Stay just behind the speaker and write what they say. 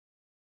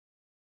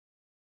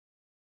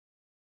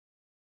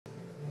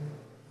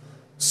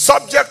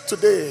Subject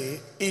today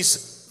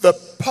is the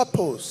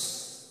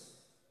purpose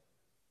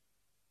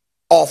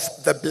of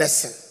the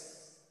blessing.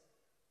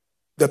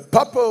 The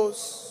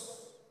purpose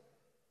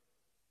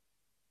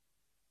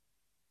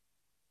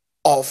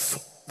of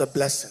the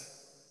blessing.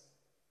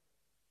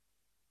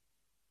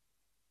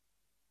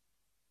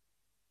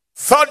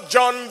 3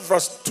 John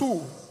verse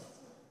 2.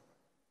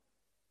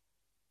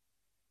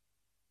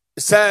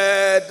 He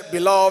said,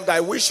 "Beloved, I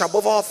wish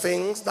above all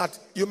things that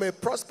you may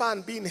prosper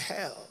and be in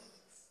health,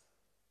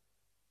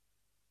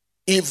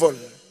 even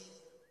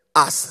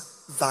as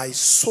thy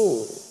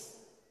soul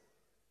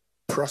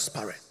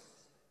prospereth."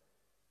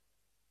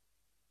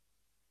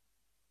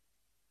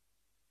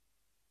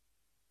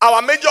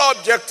 Our major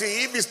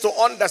objective is to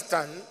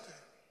understand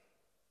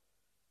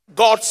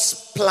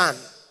God's plan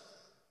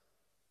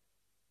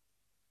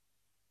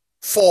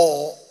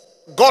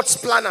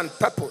and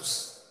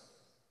purpose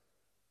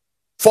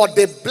for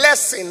the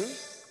blessing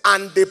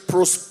and the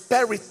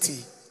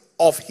prosperity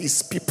of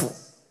his people.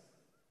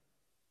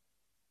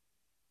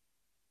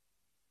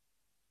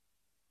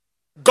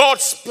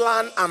 God's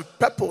plan and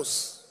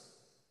purpose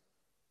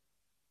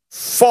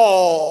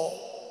for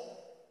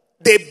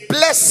the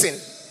blessing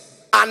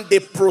and the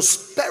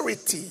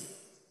prosperity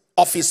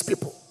of his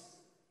people.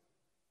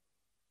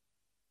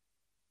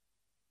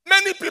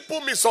 Many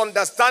people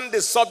misunderstand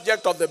the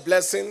subject of the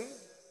blessing,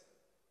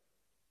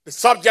 the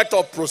subject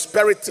of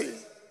prosperity.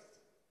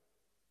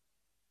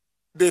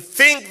 They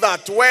think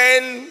that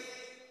when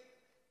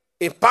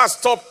a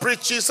pastor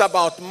preaches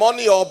about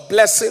money or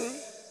blessing,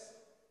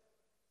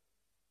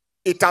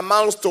 it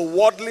amounts to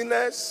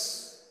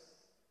worldliness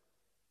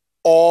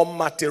or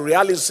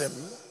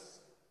materialism.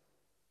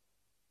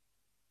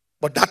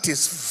 But that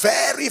is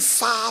very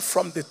far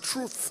from the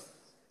truth.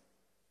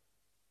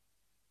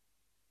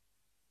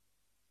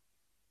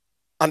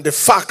 And the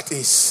fact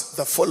is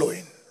the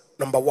following.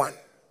 Number one,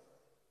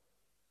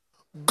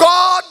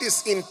 God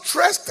is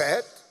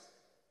interested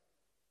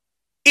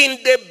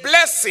in the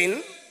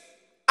blessing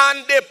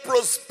and the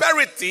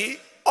prosperity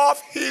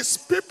of his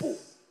people.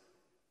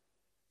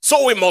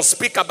 So we must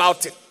speak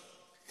about it.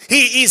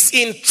 He is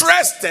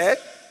interested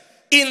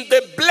in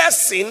the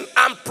blessing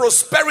and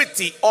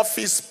prosperity of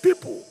his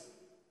people.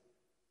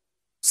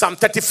 Psalm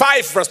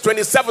 35 verse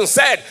 27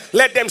 said,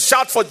 "Let them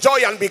shout for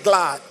joy and be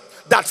glad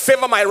that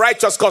favor my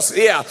righteous cause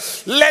here.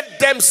 Let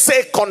them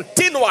say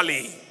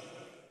continually,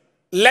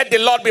 let the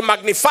Lord be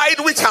magnified,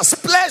 which has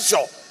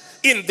pleasure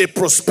in the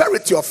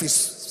prosperity of his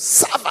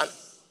servant."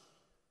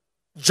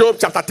 Job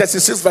chapter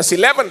 36 verse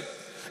 11,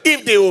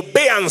 "If they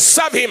obey and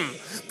serve him,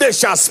 they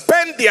shall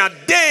spend their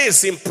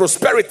days in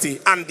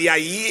prosperity and their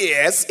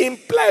years in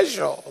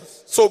pleasure."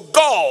 So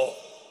God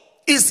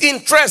is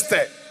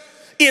interested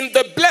in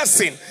the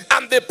blessing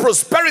and the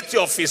prosperity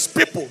of his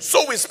people.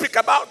 So we speak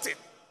about it.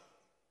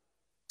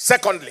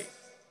 Secondly,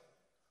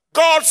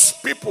 God's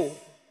people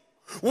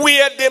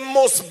were the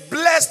most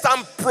blessed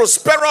and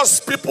prosperous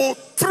people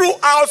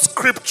throughout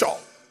Scripture.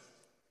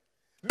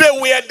 They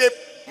were the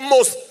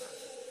most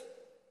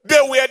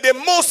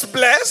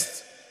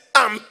blessed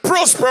and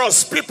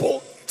prosperous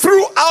people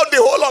throughout the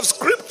whole of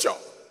Scripture.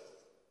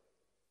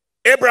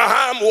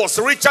 Abraham was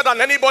richer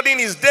than anybody in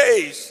his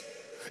days.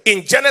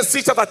 In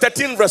Genesis chapter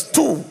 13 verse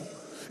 2,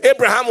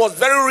 Abraham was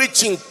very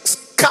rich in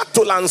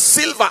cattle and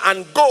silver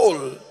and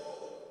gold.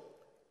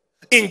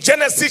 In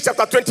Genesis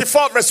chapter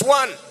 24 verse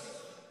 1,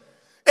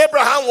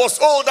 Abraham was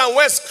old and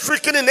well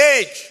stricken in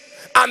age,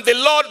 and the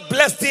Lord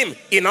blessed him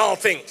in all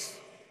things.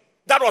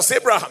 That was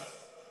Abraham.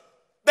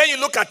 Then you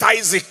look at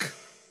Isaac.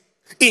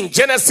 In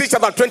Genesis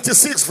chapter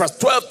 26 verse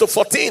 12 to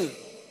 14,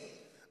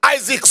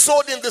 Isaac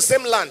sowed in the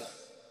same land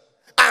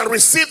and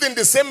received in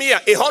the same year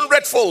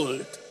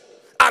 100-fold.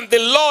 And the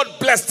Lord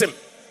blessed him.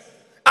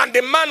 And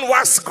the man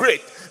was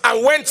great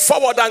and went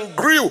forward and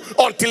grew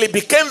until he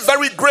became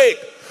very great.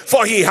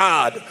 For he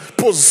had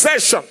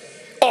possession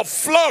of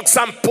flocks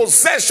and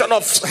possession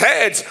of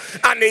herds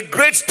and a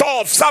great store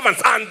of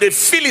servants. And the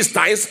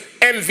Philistines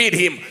envied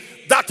him.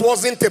 That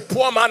wasn't a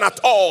poor man at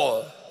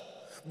all.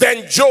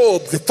 Then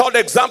Job, the third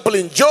example,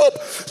 in Job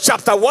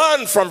chapter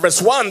 1 from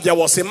verse 1, there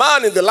was a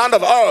man in the land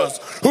of Uz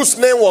whose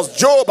name was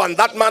Job, and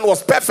that man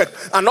was perfect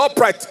and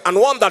upright and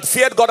one that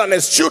feared God and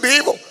eschewed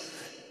evil.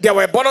 There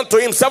were born unto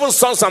him 7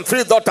 sons and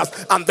 3 daughters,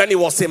 and then he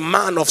was a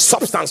man of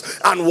substance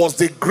and was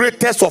the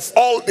greatest of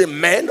all the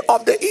men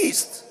of the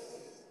East.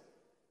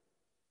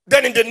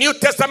 Then in the New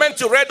Testament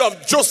you read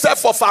of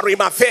Joseph of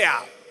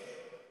Arimathea.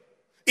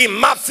 In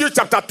Matthew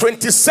chapter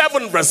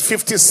 27 verse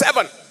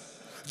 57,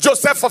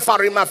 Joseph of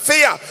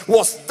Arimathea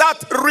was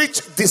that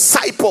rich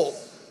disciple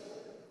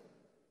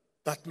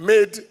that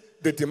made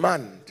the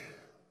demand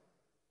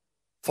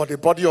for the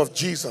body of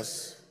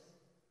Jesus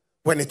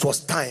when it was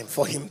time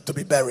for him to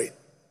be buried.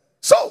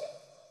 So,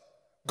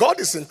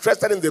 God is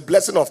interested in the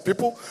blessing of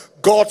people.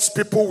 God's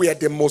people were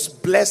the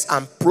most blessed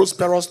and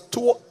prosperous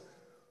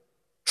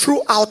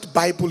throughout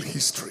Bible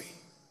history.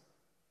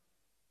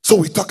 So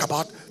we talk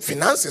about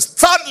finances.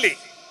 Thirdly,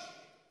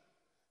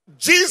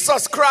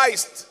 Jesus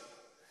Christ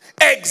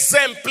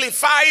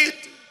exemplified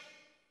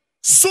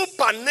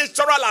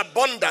supernatural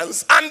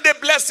abundance and the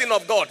blessing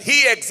of God.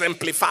 He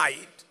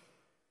exemplified.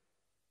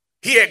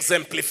 He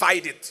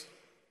exemplified it.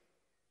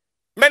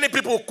 Many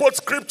people quote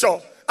scripture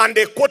and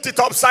they quote it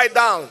upside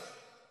down.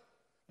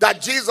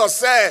 That Jesus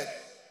said,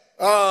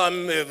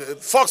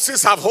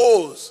 foxes have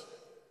holes,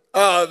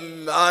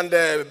 and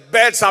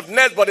birds have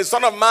nests, but the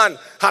Son of Man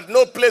had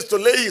no place to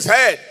lay his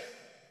head.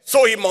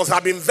 So he must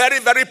have been very,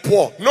 very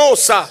poor. No,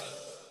 sir.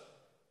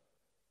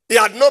 He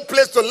had no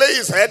place to lay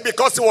his head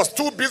because he was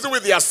too busy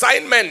with the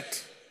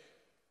assignment.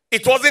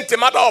 It wasn't a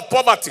matter of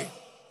poverty.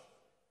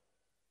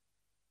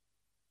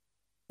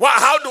 Well,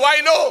 how do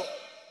I know?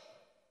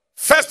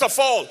 First of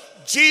all,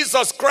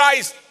 Jesus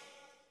Christ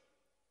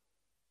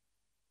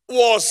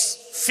was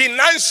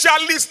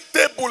financially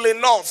stable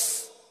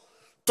enough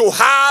to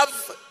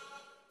have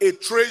a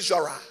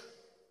treasurer.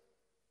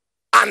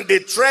 And the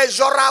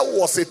treasurer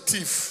was a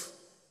thief.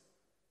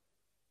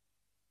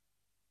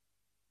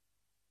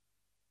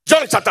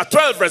 John chapter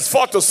 12 verse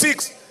 4 to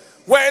 6.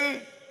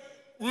 When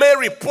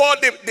Mary poured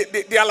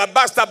the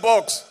alabaster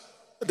box,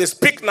 the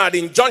spikenard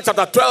in John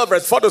chapter 12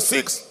 verse 4 to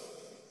 6.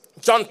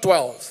 John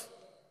 12.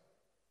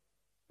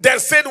 Then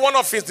said one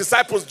of his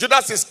disciples,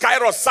 Judas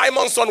Iscariot,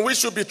 Simon's son, we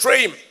should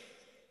betray him.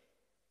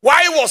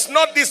 Why was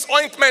not this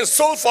ointment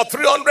sold for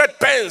 300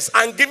 pence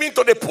and given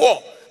to the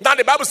poor? Now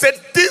the Bible said,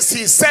 this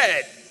he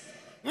said,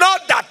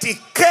 not that he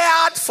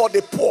cared for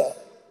the poor,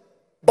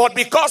 but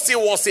because he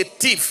was a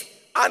thief.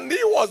 And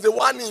he was the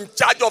one in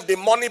charge of the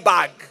money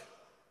bag.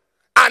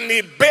 And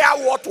he bare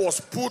what was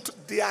put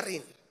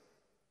therein.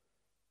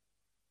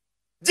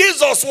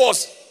 Jesus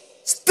was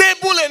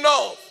stable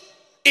enough.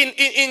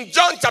 In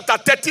John chapter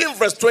 13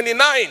 verse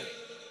 29,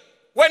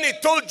 when he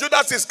told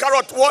Judas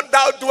Iscariot, what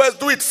thou doest,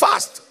 do it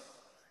fast.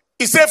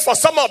 He said, for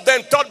some of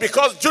them thought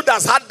because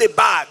Judas had the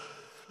bag,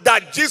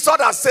 that Jesus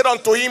had said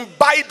unto him,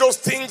 buy those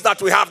things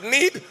that we have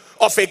need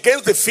of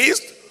against the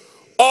feast,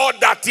 or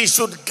that he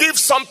should give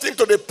something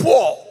to the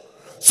poor.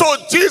 So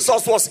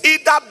Jesus was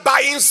either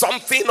buying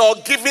something or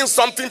giving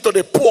something to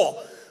the poor.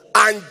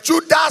 And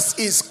Judas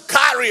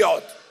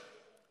Iscariot,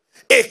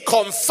 a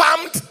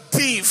confirmed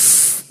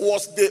thief,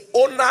 was the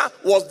owner,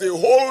 was the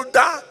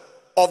holder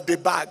of the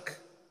bag.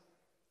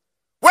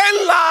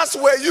 When last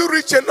were you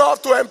rich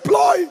enough to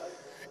employ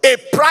a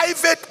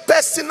private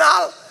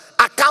personal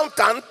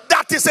accountant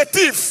that is a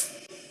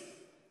thief?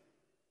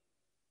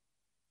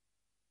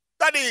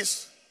 That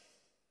is,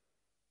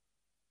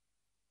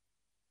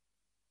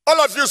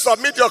 all of you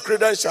submit your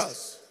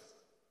credentials.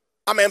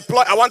 I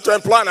want to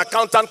employ an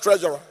accountant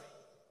treasurer.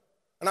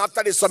 And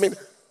after this submit,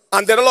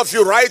 and then all of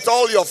you write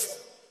all your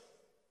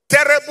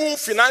terrible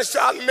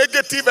financial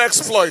negative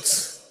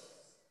exploits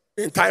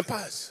in time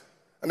past.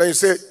 And then you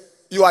say,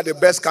 you are the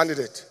best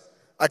candidate.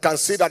 I can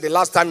see that the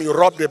last time you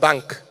robbed the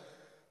bank.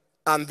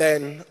 And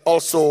then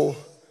also,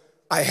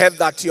 I heard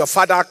that your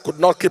father could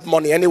not keep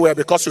money anywhere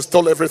because you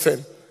stole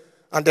everything.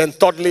 And then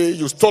thirdly,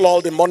 you stole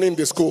all the money in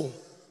the school.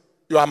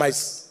 You are my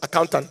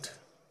accountant.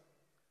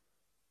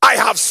 I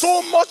have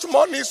so much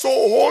money, so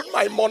hold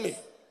my money.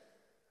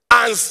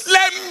 And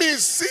let me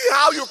see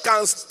how you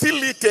can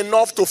steal it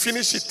enough to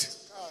finish it.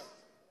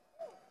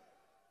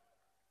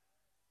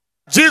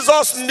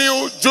 Jesus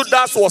knew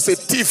Judas was a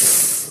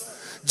thief.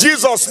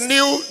 Jesus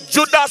knew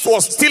Judas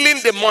was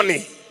stealing the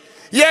money.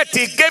 Yet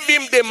he gave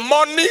him the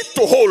money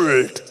to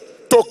hold,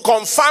 to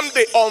confirm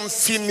the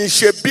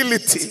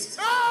unfinishability.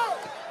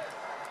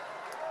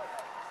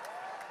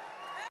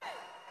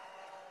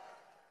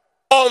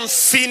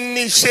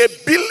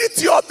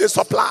 Unfinishability of the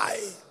supply.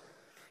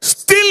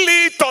 Steal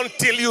it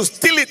until you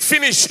steal it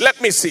finish.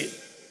 Let me see.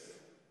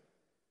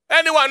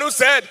 Anyone who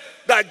said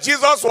that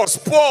Jesus was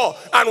poor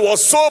and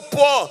was so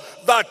poor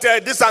that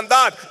this and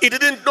that, he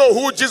didn't know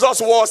who Jesus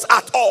was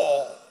at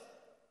all.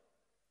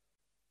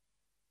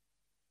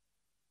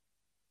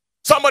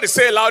 Somebody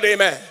say loud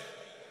amen.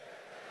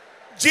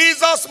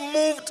 Jesus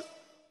moved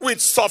with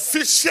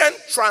sufficient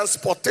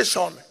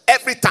transportation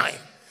every time.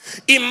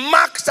 In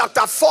Mark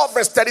chapter 4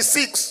 verse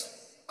 36,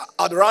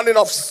 at the rounding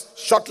off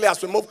shortly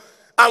as we move,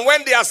 and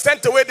when they are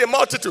sent away the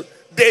multitude,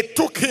 they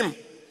took him,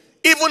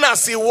 even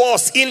as he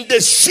was, in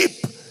the ship,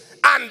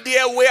 and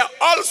there were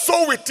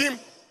also with him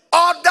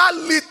other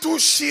little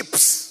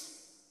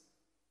ships.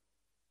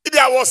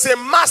 There was a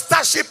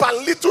master ship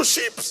and little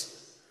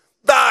ships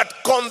that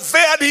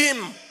conveyed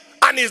him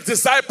and his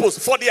disciples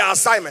for their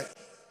assignment.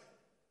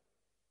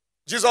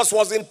 Jesus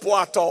wasn't poor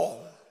at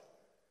all.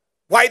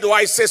 Why do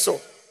I say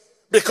so?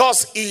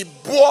 Because he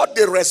bore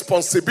the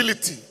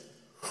responsibility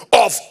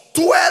of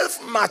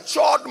 12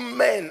 matured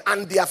men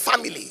and their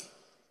family.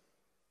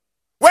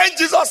 When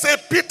Jesus said,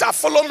 Peter,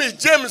 follow me,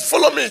 James,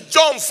 follow me,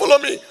 John, follow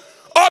me,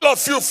 all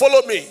of you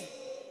follow me.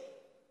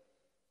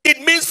 It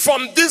means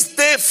from this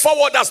day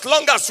forward, as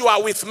long as you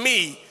are with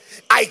me,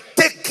 I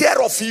take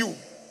care of you.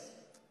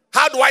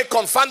 How do I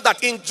confirm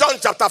that? In John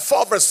chapter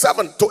 4 verse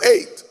 7 to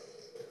 8.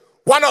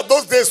 One of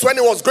those days when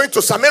he was going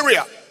to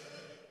Samaria,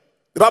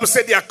 the Bible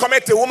said, there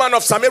cometh a woman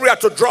of Samaria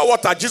to draw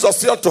water. Jesus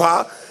said unto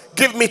her,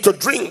 give me to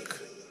drink.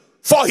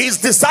 For his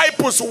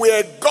disciples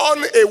were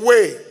gone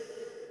away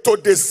to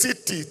the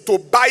city to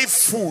buy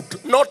food,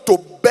 not to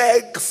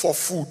beg for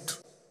food.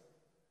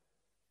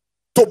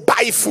 To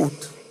buy food.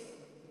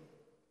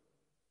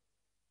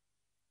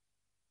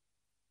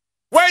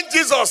 When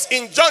Jesus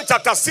in John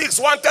chapter 6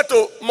 wanted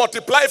to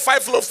multiply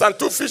 5 loaves and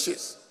 2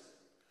 fishes,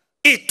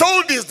 he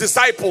told his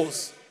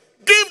disciples,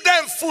 give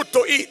them food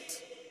to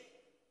eat.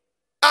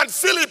 And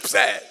Philip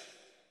said,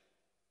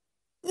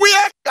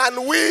 where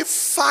can we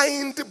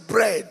find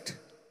bread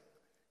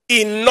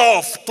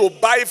enough to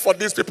buy for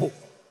these people?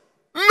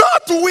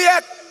 Not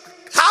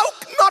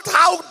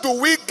how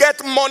do we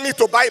get money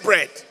to buy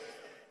bread?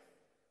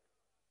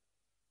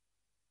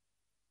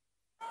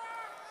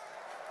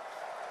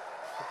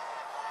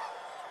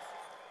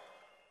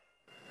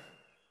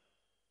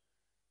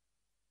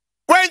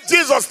 When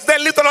Jesus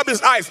then lifted up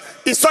his eyes,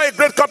 he saw a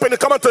great company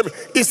coming to him.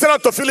 He said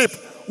unto Philip,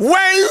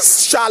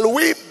 whence shall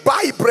we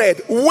buy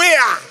bread?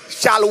 Where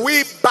shall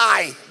we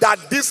buy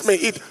that this may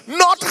eat?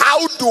 Not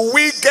how do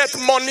we get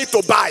money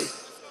to buy.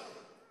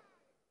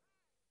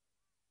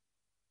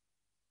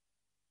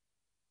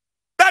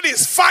 That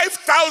is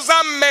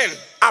 5,000 men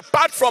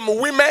apart from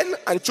women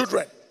and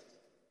children.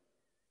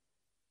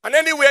 And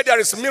anywhere there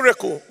is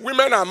miracle,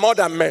 women are more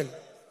than men.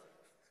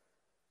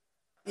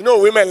 You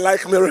know, women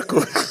like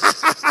miracle.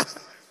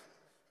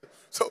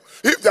 So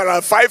if there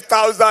are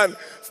 5,000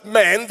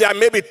 men, there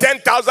may be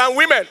 10,000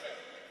 women.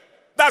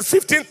 That's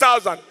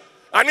 15,000.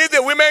 And if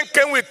the women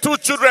came with 2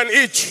 children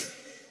each,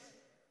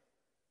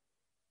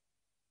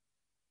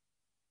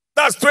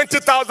 that's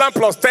 20,000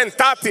 plus 10,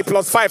 30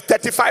 plus 5,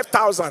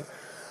 35,000.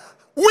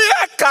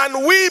 Where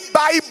can we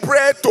buy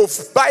bread to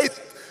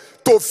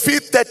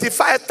feed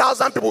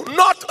 35,000 people?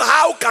 Not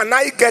how can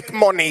I get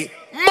money.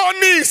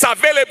 Money is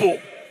available.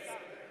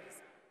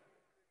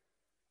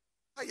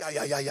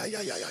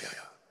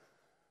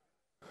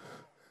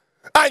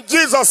 And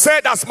Jesus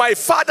said, as my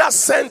Father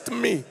sent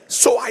me,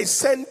 so I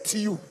sent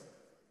you.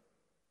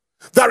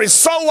 There is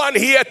someone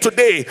here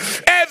today.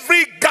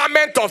 Every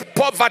garment of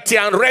poverty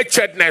and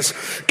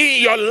wretchedness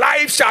in your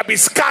life shall be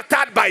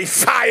scattered by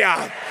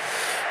fire.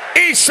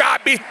 It shall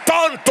be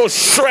torn to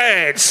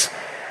shreds.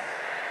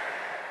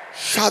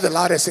 Shout the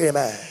loudest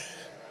amen.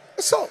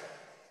 So,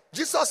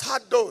 Jesus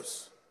had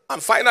those.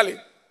 And finally,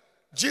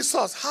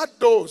 Jesus had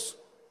those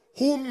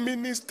who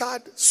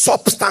ministered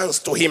substance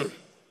to him.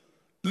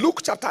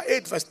 Luke chapter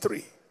 8 verse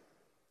 3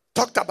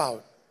 talked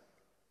about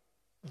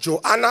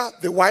Joanna,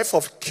 the wife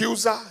of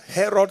Cusa,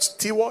 Herod's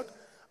steward,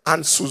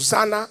 and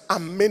Susanna,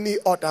 and many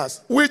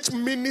others, which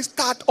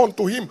ministered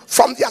unto him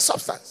from their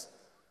substance.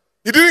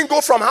 He didn't go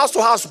from house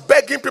to house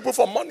begging people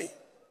for money.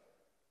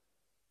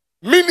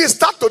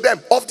 Ministered to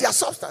them of their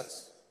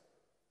substance.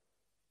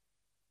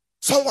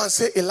 Someone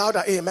say a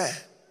louder amen.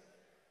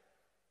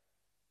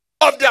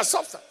 Of their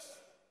substance.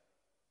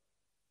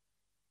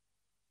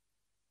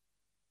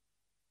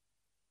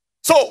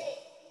 So,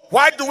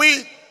 what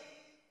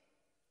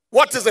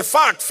is the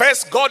fact?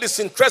 First, God is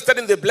interested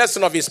in the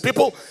blessing of his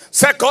people.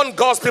 Second,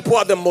 God's people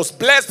are the most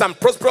blessed and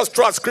prosperous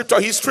throughout scripture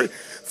history.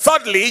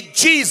 Thirdly,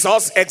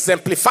 Jesus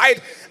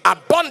exemplified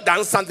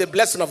abundance and the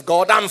blessing of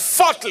God. And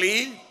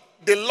fourthly,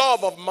 the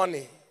love of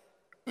money.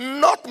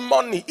 Not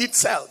money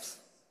itself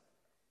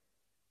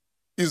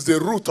is the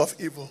root of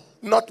evil.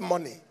 Not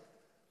money.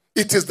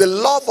 It is the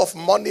love of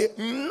money,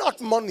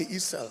 not money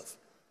itself.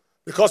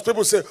 Because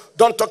people say,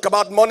 don't talk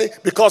about money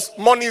because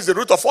money is the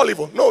root of all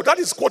evil. No, that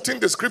is quoting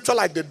the scripture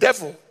like the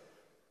devil.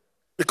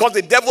 Because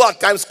the devil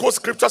at times quotes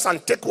scriptures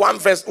and take one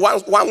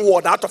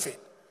word out of it.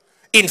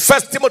 In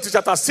 1 Timothy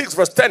chapter 6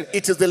 verse 10,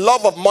 it is the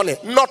love of money,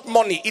 not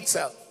money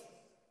itself.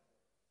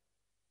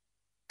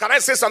 Can I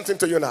say something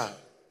to you now?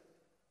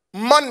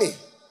 Money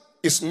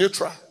is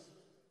neutral.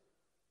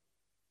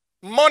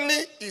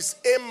 Money is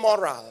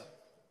amoral.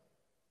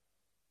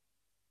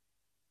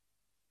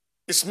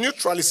 It's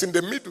neutral, it's in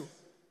the middle.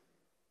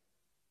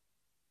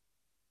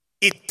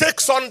 It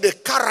takes on the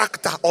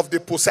character of the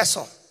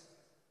possessor.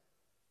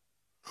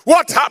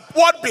 What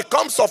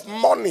becomes of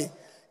money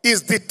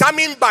is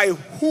determined by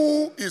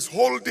who is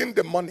holding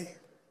the money.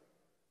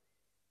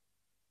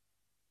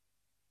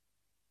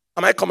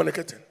 Am I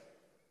communicating?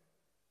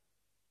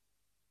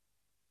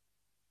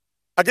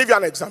 I'll give you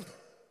an example.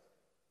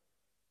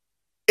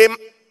 A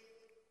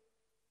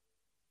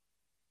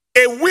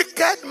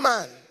wicked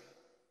man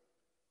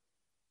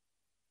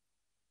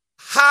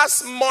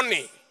has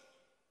money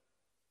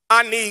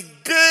and he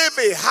gave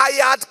a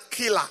hired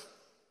killer.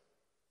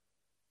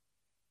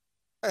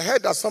 I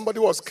heard that somebody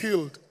was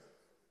killed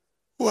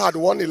who had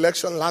won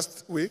election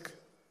last week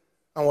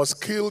and was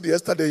killed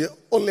yesterday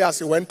only as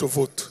he went to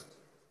vote.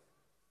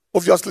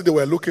 Obviously, they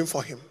were looking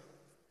for him.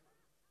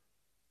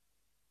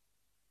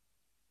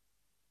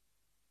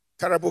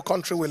 Terrible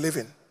country we live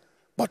in,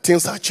 but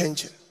things are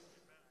changing.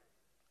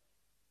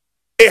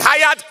 A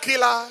hired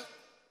killer,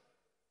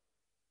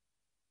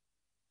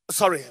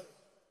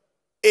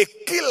 a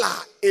killer,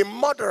 a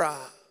murderer.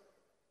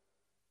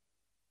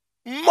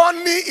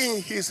 Money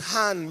in his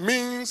hand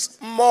means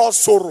more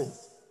sorrow.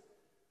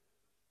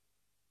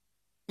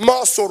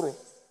 More sorrow.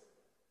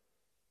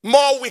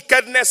 More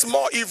wickedness,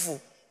 more evil.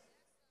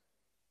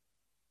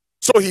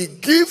 So he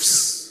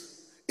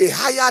gives a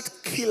hired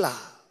killer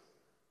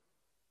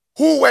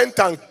who went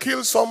and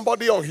killed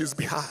somebody on his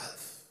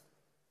behalf.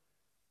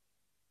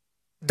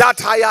 That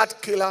hired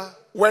killer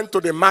went to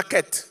the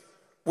market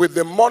with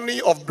the money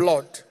of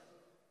blood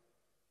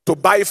to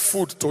buy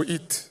food to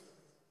eat.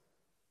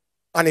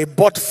 And he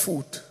bought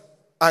food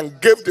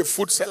and gave the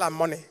food seller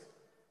money.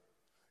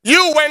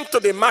 You went to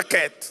the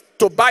market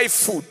to buy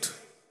food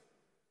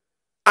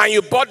and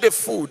you bought the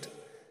food,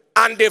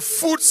 and the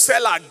food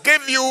seller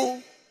gave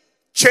you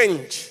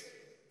change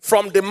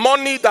from the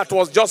money that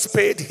was just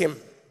paid him.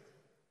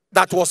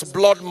 That was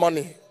blood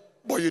money,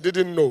 but you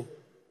didn't know.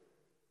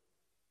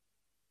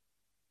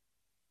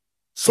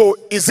 So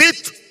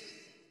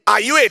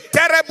are you a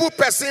terrible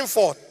person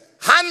for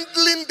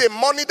handling the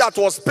money that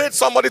was paid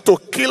somebody to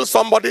kill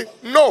somebody?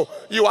 No,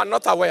 you are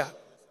not aware.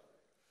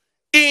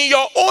 In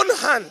your own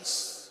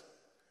hands,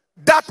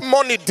 that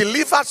money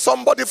delivered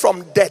somebody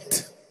from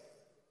death.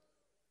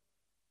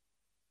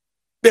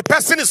 The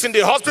person is in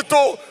the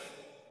hospital.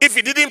 If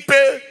he didn't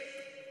pay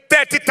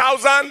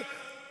 30,000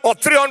 or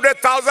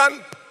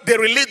 300,000,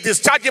 they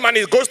discharge him and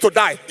he goes to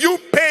die. You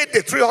paid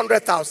the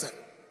 300,000.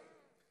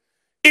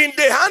 In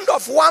the hand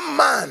of one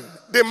man,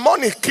 the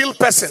money killed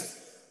person.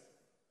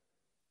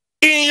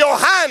 In your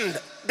hand,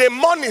 the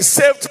money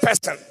saved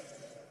person.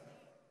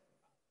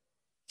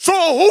 So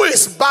who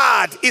is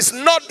bad is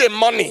not the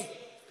money.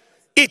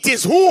 It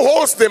is who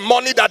holds the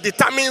money that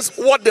determines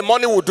what the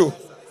money will do.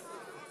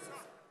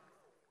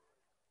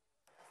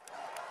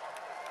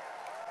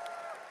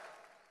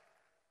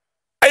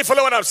 Are you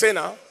following what I'm saying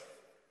now?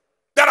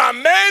 There are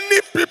many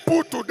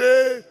people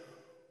today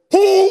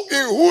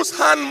in whose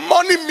hand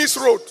money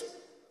miswrote.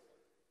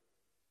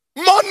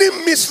 Money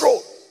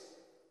miswrote.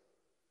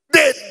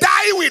 They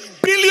die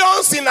with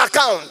billions in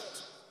account.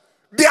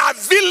 Their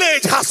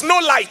village has no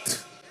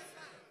light.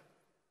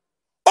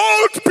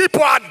 Old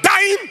people are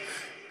dying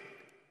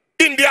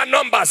in their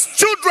numbers.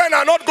 Children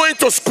are not going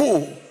to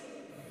school.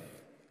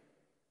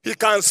 He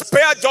can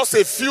spare just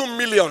a few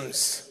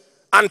millions,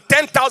 and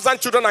 10,000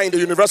 children are in the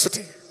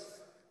university.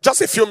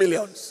 Just a few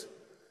millions.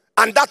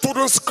 And that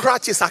wouldn't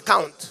scratch his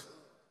account.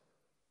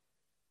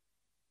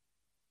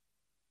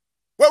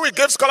 When we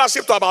gave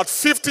scholarship to about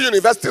 50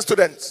 university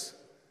students,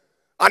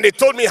 and they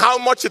told me how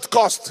much it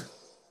cost,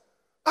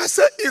 I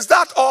said, is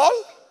that all?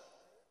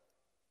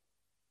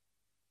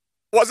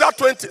 Was that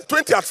 20?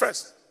 20 at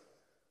first.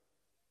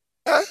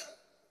 When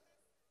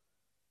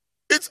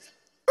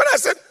I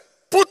said,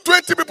 put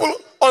 20 people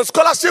on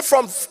scholarship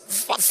from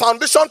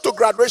foundation to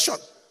graduation,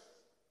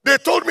 they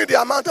told me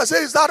the amount. I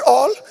said, is that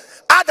all?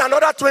 Add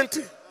another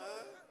 20.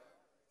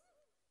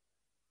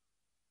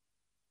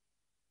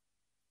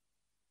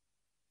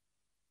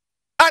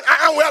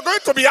 And we are going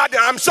to be adding.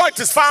 I'm sure it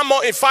is far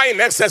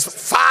in excess,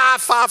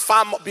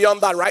 far more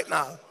beyond that right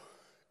now.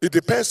 It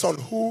depends on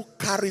who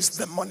carries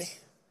the money.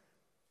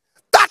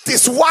 That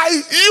is why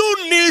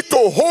you need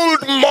to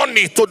hold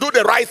money to do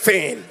the right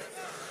thing.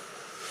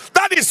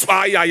 That is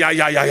why,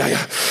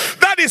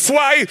 That is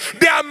why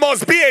there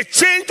must be a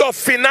change of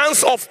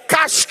finance, of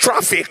cash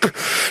traffic.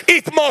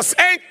 It must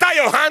enter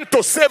your hand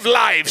to save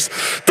lives,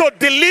 to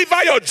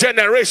deliver your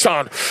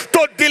generation,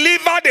 to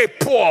deliver the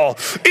poor.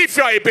 If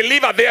you are a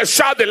believer there,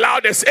 shout the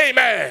loudest,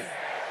 amen.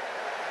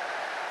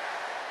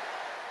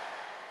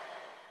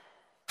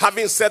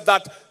 Having said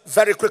that,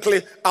 very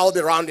quickly, I'll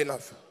be rounding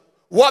up.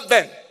 What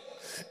then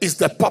is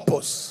the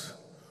purpose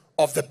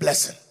of the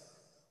blessing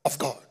of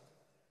God?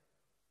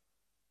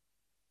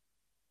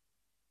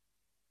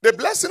 The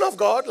blessing of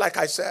God, like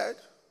I said,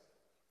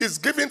 is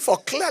given for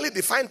clearly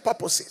defined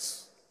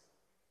purposes.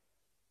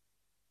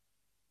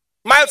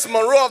 Miles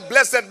Monroe of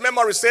blessed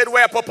memory said,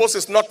 where purpose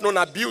is not known,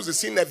 abuse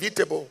is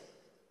inevitable.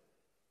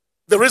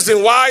 The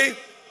reason why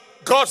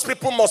God's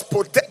people must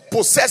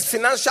possess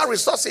financial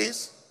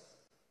resources,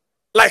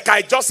 like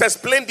I just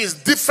explained, is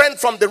different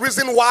from the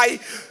reason why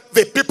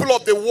the people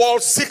of the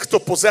world seek to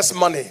possess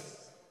money.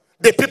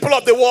 The people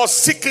of the world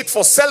seek it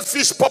for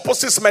selfish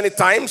purposes many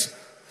times.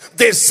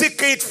 They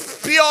seek it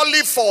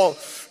purely for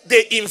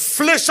the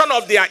inflation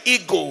of their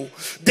ego.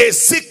 They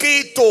seek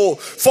it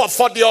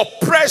for the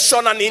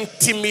oppression and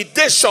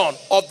intimidation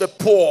of the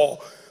poor,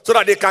 so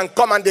that they can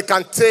come and they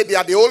can say they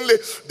are the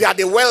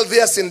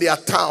wealthiest in their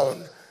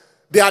town.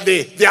 They are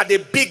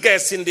the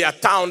biggest in their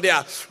town. They are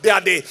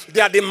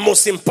the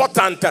most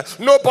important.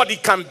 Nobody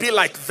can be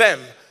like them.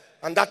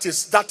 And that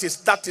is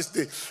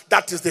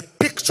the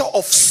picture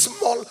of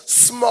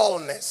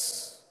smallness.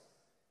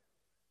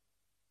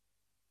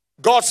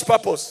 God's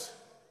purpose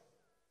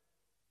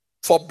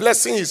for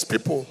blessing his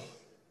people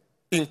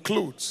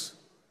includes,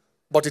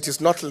 but it is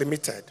not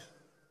limited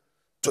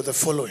to the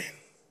following.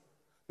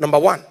 Number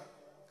one,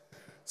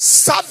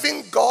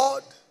 serving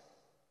God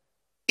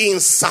in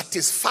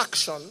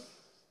satisfaction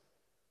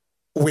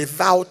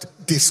without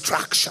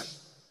distraction.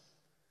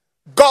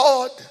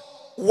 God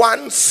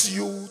wants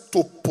you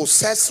to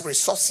possess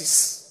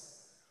resources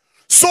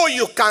so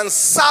you can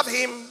serve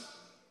him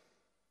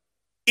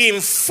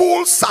in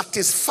full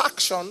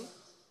satisfaction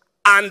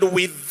and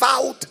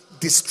without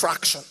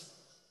distraction.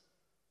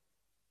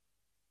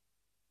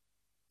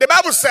 The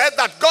Bible said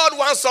that God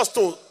wants us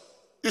to,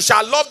 you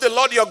shall love the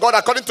Lord your God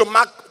according to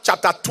Mark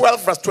chapter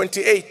 12 verse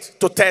 28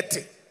 to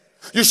 30.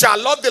 You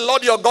shall love the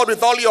Lord your God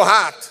with all your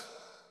heart.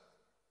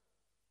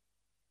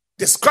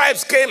 The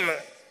scribes came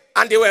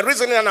and they were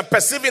reasoning and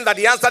perceiving that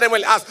he answered them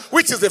well, asked,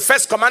 which is the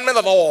first commandment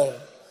of all?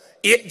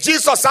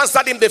 Jesus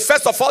answered him, the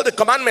first of all the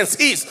commandments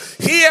is,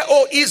 hear,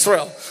 O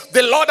Israel,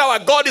 the Lord our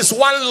God is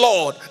one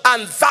Lord,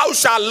 and thou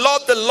shalt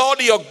love the Lord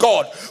your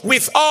God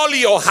with all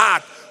your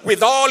heart,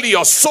 with all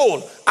your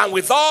soul, and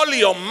with all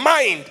your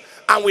mind,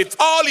 and with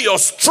all your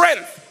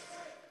strength.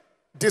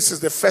 This is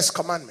the first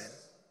commandment.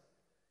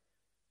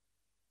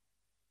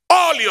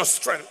 All your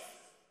strength.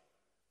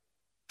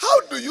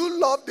 How do you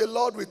love the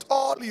Lord with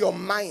all your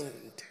mind?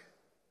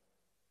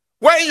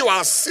 When you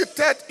are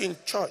seated in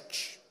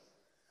church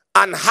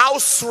and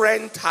house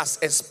rent has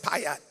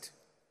expired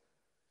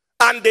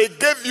and they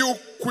gave you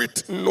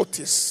quit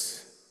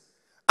notice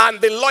and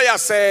the lawyer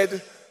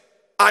said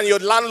and your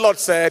landlord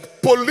said,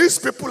 police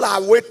people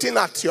are waiting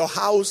at your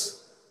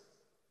house,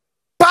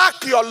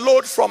 pack your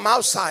load from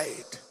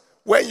outside.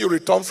 When you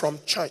return from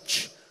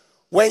church,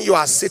 when you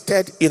are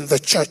seated in the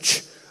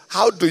church,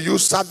 how do you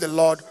serve the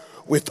Lord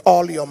with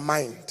all your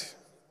mind?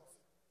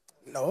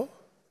 No.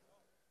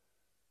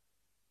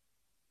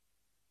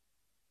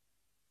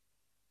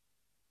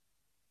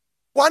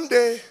 One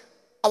day,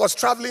 I was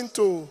traveling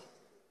to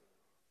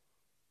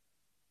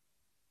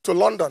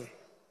London.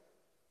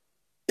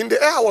 In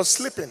the air, I was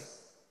sleeping.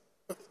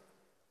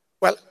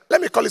 Well, let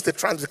me call it a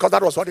trance because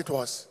that was what it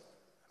was.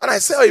 And I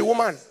saw a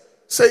woman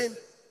saying,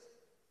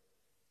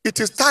 it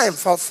is time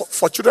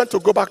for children to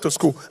go back to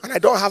school. And I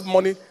don't have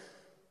money.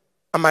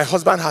 And my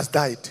husband has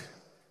died.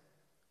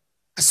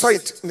 I saw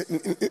it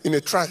in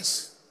a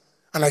trance.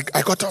 And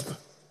I got up.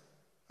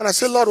 And I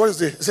said, Lord, what is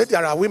this? He said,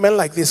 there are women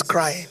like this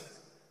crying.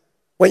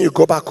 When you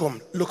go back home,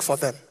 look for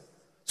them.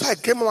 So I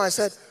came home and I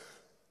said,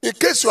 in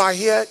case you are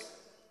here,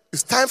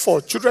 it's time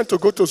for children to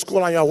go to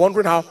school and you are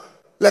wondering how,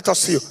 let us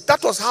see you.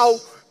 That was how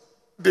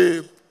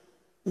the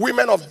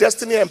Women of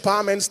Destiny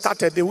Empowerment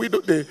started.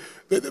 The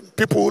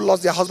people who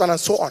lost their husband and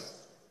so on.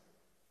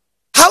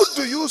 How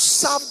do you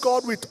serve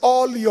God with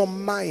all your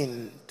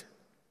mind?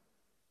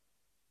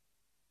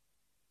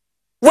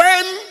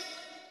 When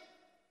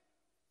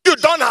you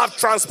don't have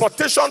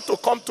transportation to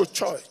come to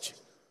church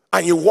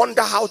and you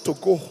wonder how to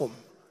go home,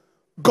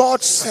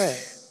 God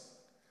said,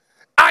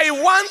 I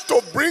want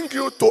to bring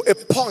you to a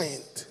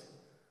point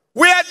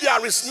where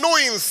there is no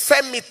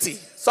infirmity.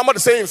 Somebody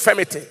say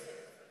infirmity.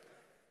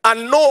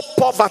 And no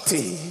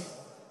poverty.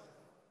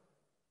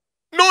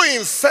 No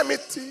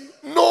infirmity,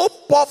 no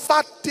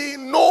poverty,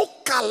 no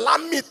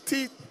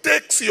calamity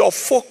takes your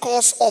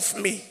focus off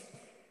me.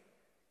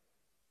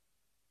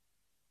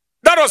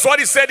 That was what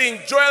he said in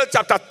Joel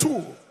chapter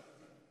 2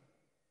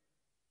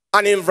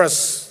 and in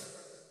verse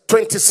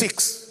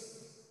 26.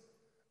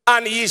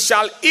 And ye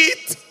shall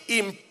eat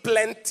in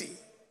plenty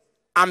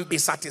and be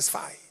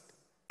satisfied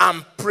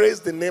and praise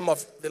the name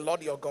of the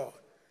Lord your God.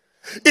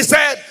 He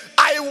said,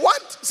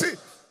 see,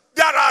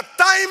 there are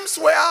times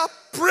where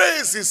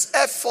praise is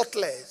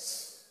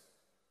effortless.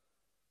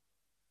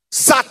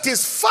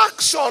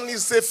 Satisfaction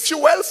is a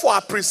fuel for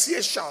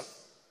appreciation.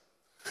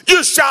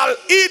 You shall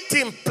eat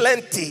in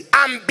plenty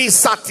and be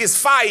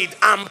satisfied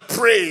and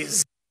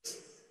praise.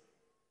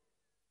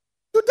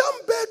 You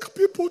don't beg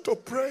people to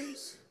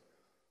praise.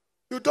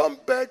 You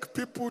don't beg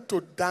people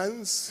to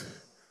dance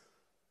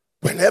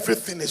when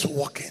everything is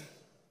working.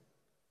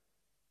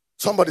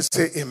 Somebody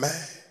say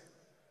amen.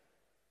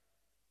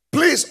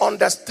 Please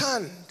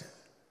understand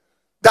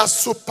that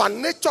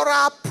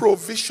supernatural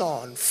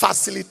provision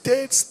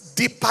facilitates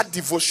deeper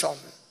devotion.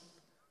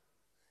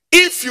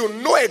 If you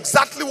know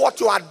exactly what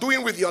you are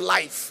doing with your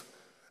life.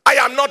 I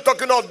am not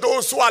talking of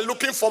those who are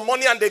looking for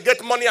money and they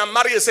get money and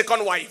marry a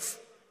second wife.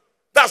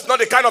 That's not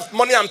the kind of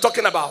money I'm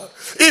talking about.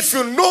 If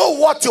you know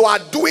what you are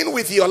doing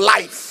with your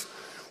life,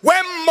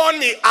 when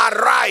money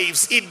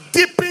arrives, it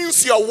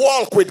deepens your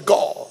walk with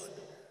God.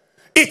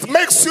 It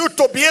makes you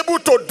to be able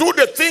to do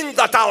the things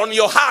that are on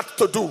your heart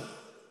to do.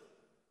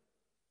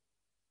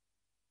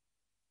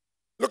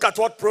 Look at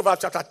what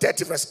Proverbs chapter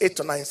 30 verse 8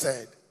 to 9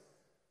 said.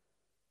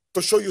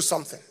 To show you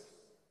something.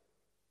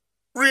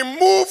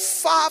 Remove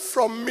far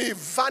from me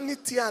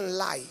vanity and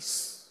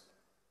lies.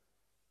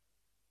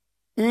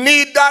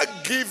 Neither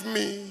give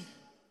me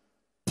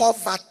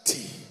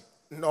poverty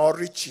nor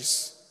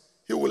riches.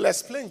 He will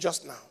explain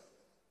just now.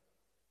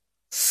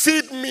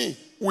 Feed me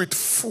with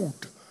food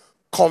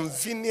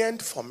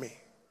convenient for me.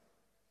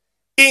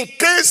 In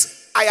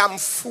case I am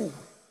full,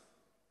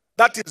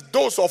 that is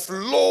those of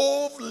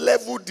low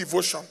level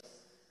devotion,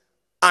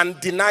 and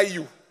deny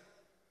you.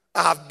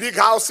 I have big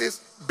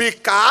houses,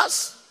 big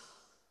cars,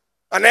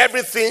 and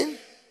everything,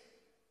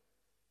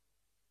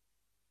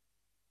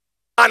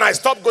 and I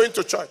stop going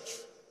to church.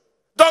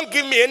 Don't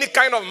give me any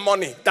kind of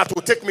money that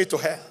will take me to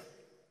hell.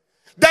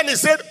 Then he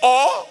said,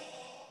 or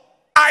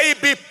I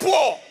be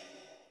poor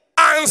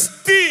and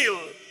steal.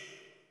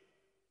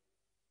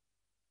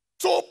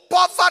 So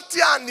poverty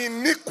and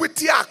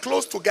iniquity are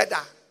close together.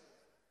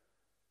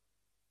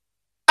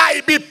 I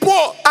I be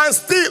poor and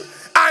steal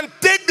and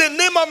take the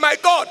name of my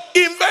God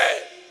in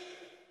vain.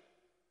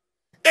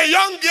 A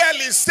young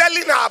girl is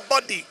selling her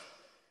body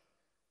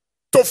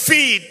to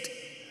feed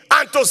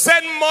and to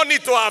send money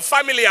to her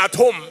family at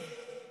home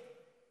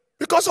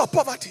because of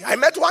poverty. I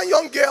met one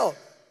young girl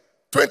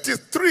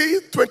 23,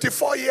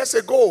 24 years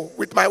ago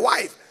with my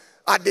wife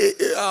at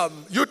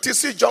the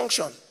UTC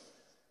junction.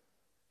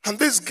 And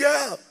this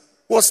girl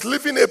was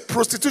living a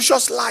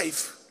prostitutious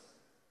life.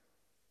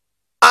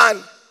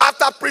 And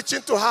after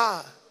preaching to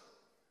her,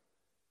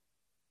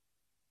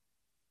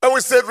 when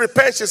we said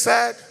repent, she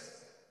said,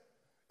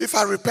 if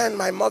I repent,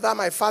 my mother,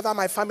 my father,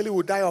 my family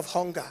will die of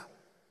hunger.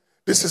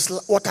 This is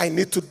what I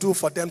need to do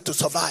for them to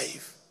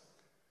survive.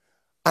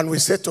 And we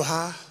said to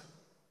her,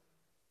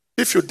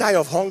 if you die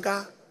of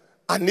hunger,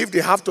 and if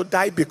they have to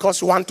die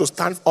because you want to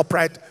stand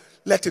upright,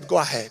 let it go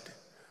ahead.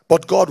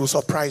 But God will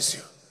surprise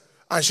you.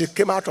 And she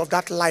came out of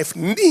that life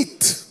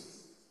neat.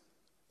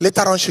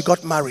 Later on, she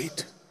got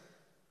married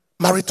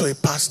to a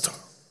pastor.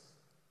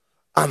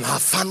 And her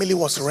family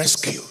was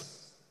rescued.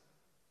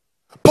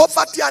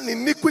 Poverty and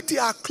iniquity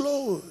are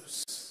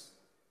close.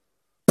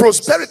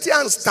 Prosperity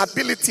and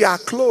stability are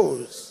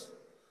close.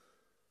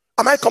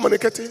 Am I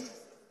communicating?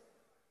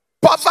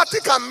 Poverty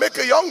can make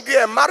a young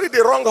girl marry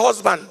the wrong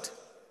husband.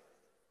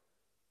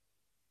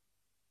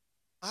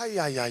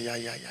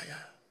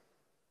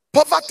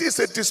 Poverty is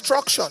a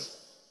destruction.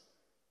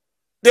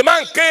 The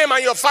man came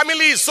and your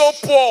family is so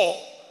poor,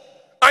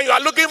 and you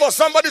are looking for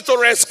somebody to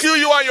rescue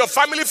you and your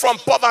family from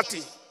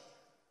poverty.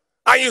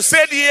 And you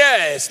said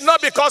yes,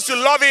 not because you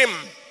love him,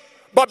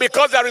 but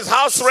because there is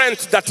house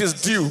rent that is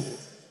due.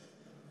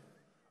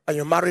 And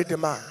you married the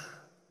man.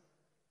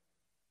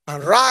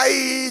 And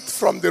right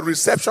from the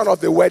reception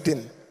of the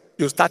wedding,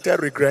 you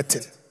started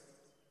regretting.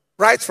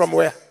 Right from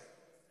where?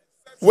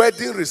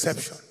 Wedding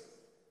reception.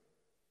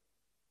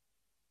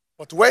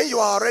 But when you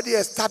are already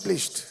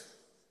established,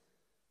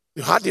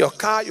 you had your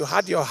car, you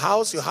had your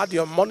house, you had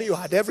your money, you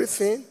had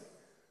everything.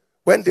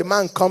 When the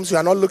man comes, you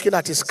are not looking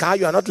at his car,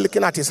 you are not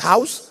looking at his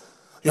house,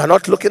 you are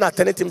not looking at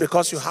anything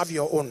because you have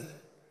your own.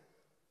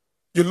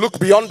 You look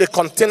beyond the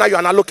container, you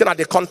are not looking at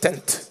the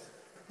content.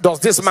 Does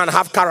this man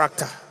have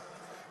character?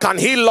 Can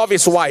he love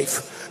his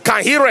wife?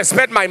 Can he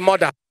respect my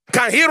mother?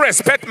 Can he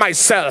respect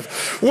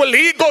myself? Will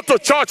he go to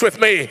church with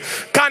me?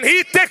 Can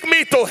he take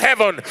me to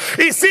heaven?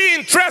 Is he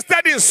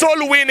interested in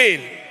soul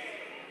winning?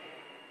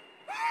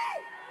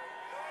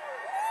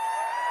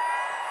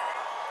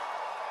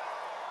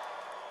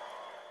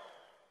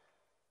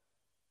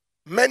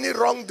 Many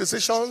wrong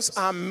decisions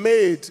are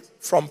made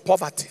from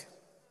poverty,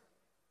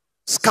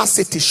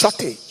 scarcity,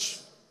 shortage.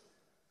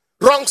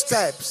 Wrong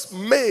steps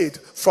made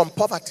from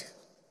poverty.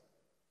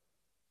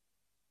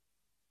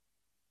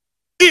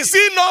 Is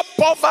it not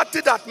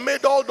poverty that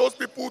made all those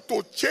people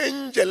to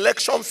change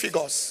election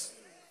figures?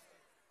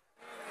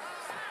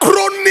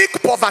 Chronic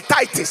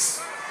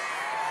povertitis.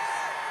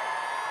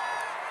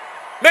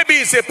 Maybe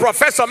he's a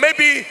professor,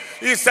 maybe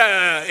he's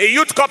a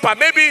youth corper,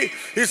 maybe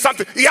he's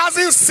something. He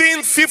hasn't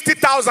seen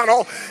 50,000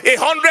 or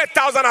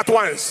 100,000 at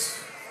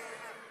once.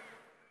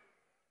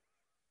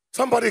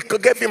 Somebody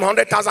gave him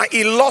 100,000,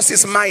 he lost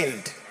his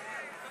mind.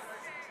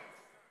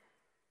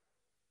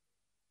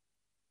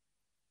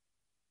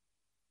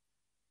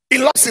 He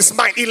lost his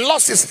mind.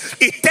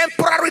 He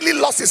temporarily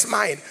lost his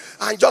mind.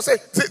 And just say,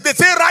 they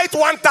say write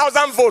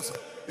 1,000 votes.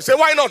 You say,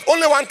 why not?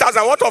 Only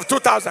 1,000. What of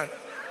 2,000?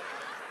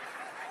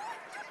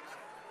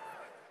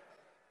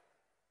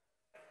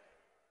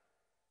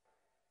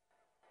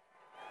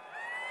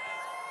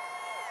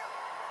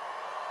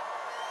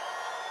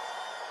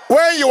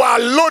 When you are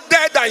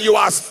loaded and you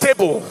are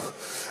stable,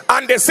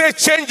 and they say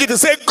change it, they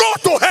say go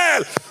to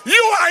hell,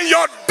 you and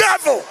your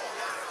devil.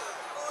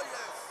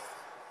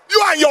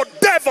 You and your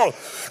devil.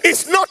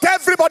 It's not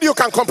everybody you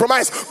can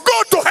compromise.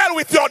 Go to hell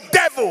with your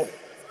devil.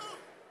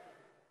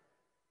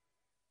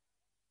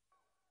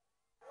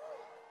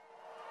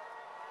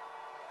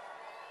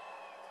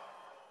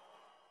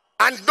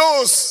 And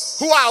those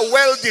who are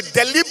wealthy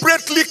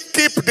deliberately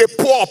keep the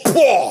poor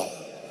poor,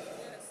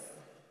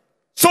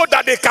 so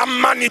that they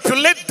can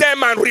manipulate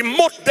them and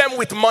remote them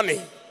with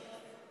money.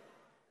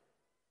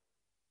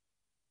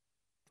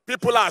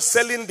 People are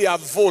selling their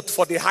vote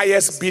for the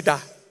highest bidder.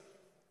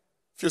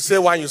 If you say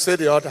one, you say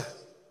the other.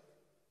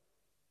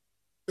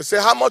 You say,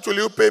 how much will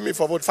you pay me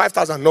for vote?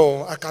 5,000.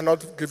 No, I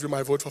cannot give you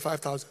my vote for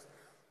 5,000.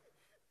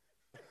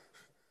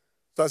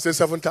 So I say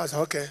 7,000.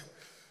 Okay.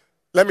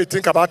 Let me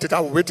think about it.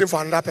 I'm waiting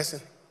for another person.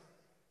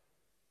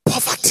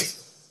 Poverty.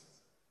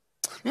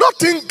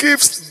 Nothing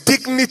gives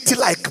dignity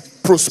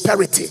like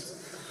prosperity.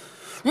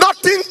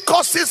 Nothing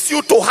causes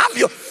you to have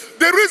your...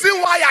 The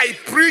reason why I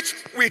preach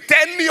with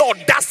any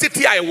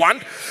audacity I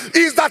want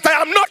is that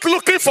I am not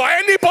looking for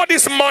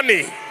anybody's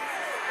money.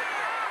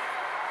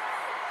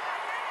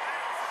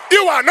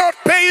 You are not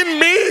paying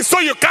me, so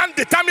you can't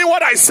determine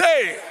what I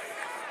say.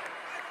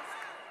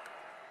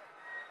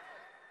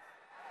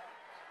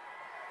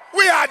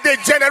 We are the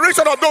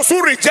generation of those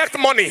who reject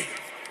money.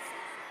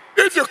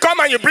 If you come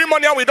and you bring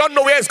money and we don't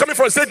know where it's coming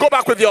from, say go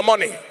back with your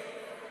money.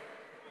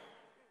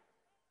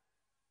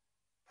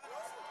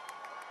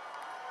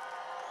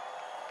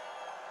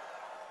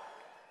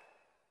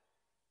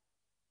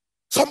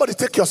 Somebody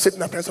take your seat in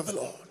the presence of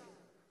the Lord.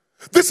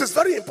 This is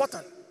very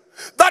important.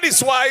 That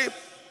is why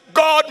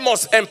God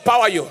must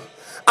empower you.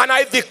 And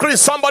I decree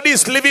somebody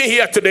is living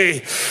here today.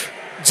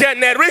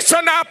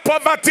 Generational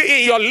poverty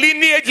in your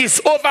lineage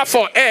is over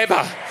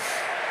forever.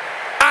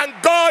 And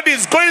God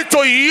is going to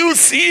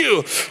use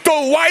you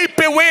to wipe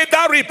away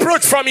that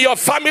reproach from your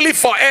family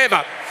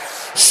forever.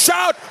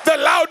 Shout the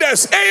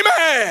loudest,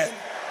 amen.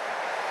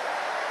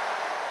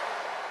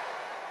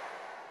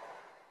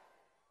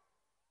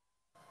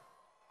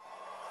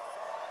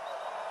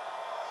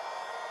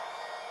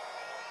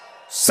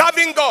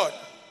 Serving God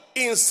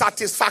in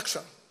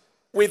satisfaction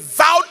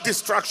without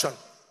distraction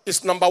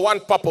is number one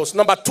purpose.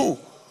 Number two,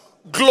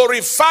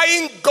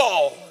 glorifying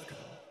God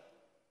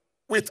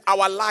with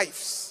our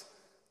lives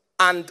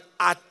and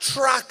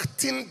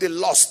attracting the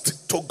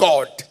lost to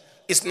God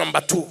is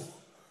number two.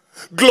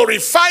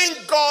 Glorifying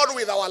God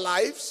with our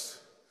lives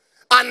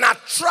and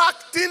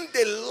attracting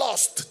the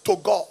lost to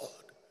God.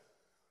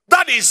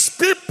 That is,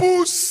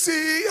 people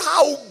see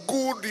how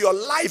good your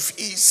life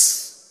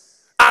is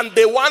and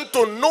they want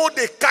to know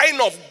the kind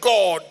of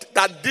God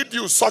that did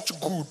you such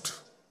good.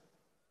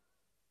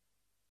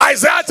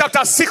 Isaiah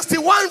chapter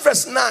 61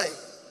 verse 9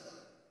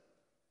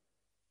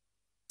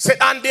 said,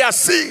 and their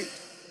seed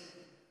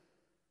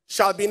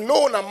shall be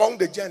known among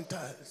the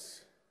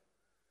Gentiles,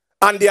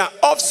 and their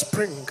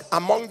offspring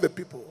among the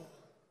people.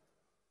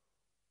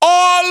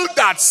 All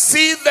that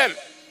see them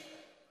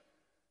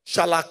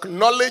shall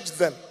acknowledge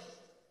them,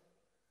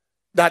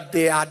 that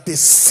they are the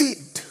seed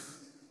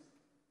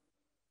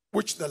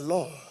which the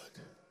Lord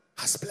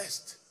has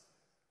blessed.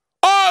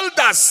 All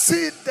that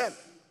see them,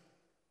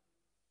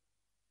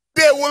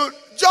 they will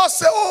just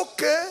say,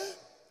 okay,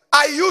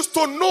 I used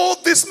to know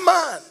this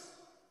man.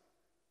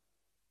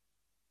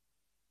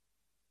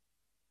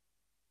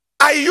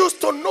 I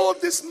used to know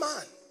this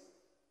man.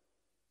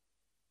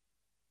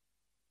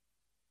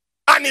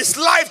 And his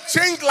life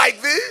changed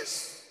like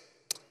this.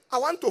 I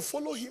want to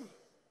follow him.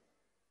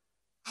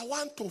 I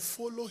want to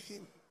follow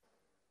him.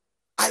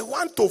 I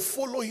want to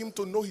follow him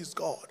to know his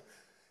God.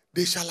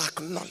 They shall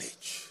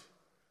acknowledge.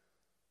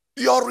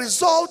 Your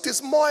result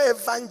is more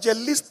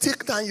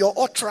evangelistic than your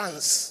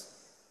utterance.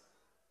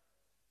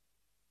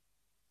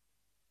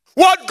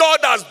 What God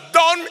has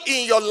done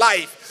in your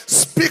life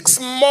speaks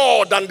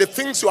more than the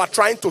things you are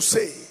trying to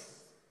say.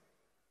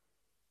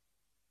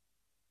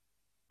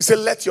 He said,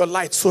 let your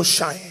light so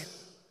shine.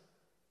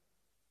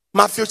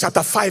 Matthew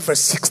chapter 5 verse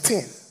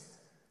 16.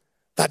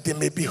 That they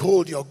may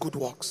behold your good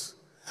works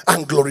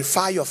and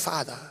glorify your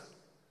Father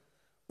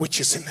which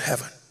is in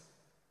heaven.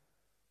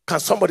 Can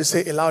somebody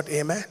say a loud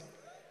amen?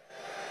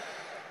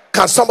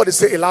 Can somebody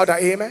say a louder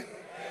amen?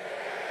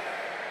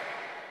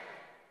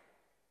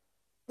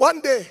 One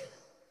day,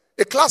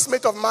 a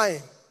classmate of mine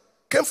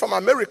came from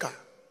America.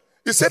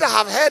 He said, I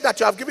have heard that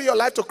you have given your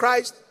life to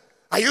Christ.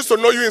 I used to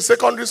know you in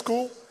secondary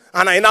school,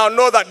 and I now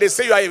know that they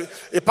say you are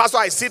a pastor.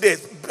 I see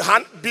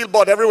the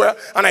billboard everywhere,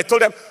 and I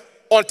told them,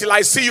 until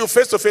I see you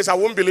face to face, I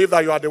won't believe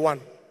that you are the one.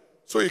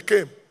 So he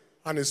came,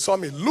 and he saw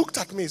me, looked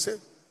at me, he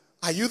said,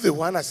 are you the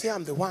one? I said,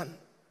 I'm the one.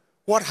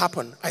 What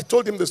happened? I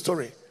told him the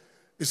story.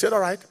 He said, all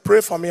right,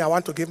 pray for me. I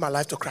want to give my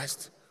life to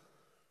Christ.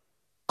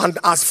 And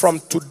as from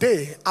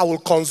today, I will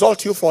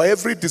consult you for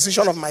every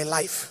decision of my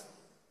life.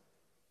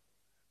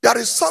 There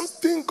is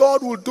something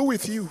God will do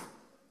with you.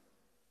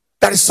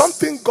 There is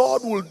something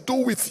God will do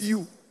with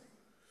you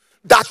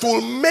that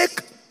will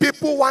make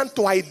people want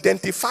to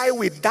identify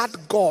with that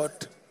God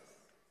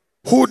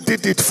who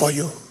did it for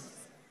you.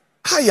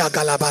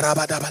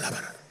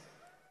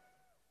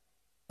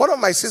 One of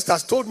my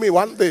sisters told me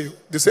one day,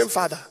 the same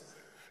father.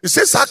 He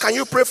said, sir, can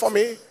you pray for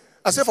me?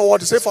 I said, for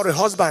what? He said, for a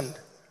husband.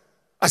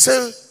 I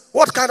said,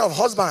 what kind of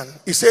husband?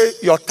 He said,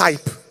 your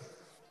type.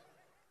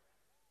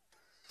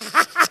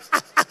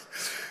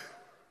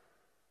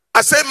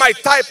 I said, my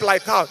type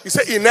like how? He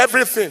said, in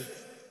everything.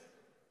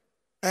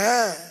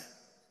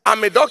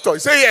 I'm a doctor. He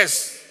said,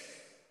 yes.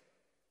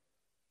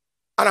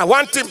 And I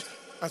want him,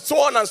 and so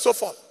on and so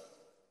forth.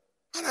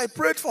 And I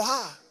prayed for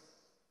her.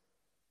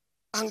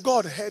 And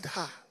God heard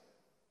her.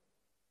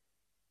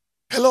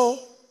 Hello?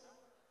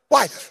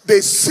 Why?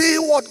 They see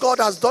what God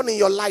has done in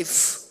your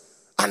life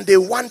and they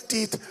want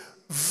it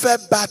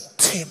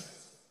verbatim.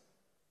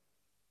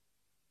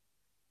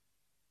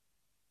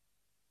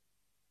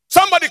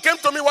 Somebody came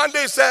to me one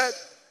day and said,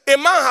 a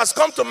man has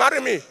come to marry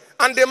me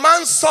and the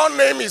man's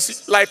surname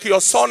is like your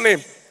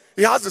surname.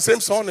 He has the same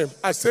surname.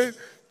 I said,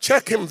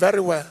 check him very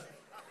well.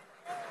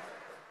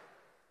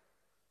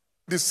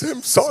 The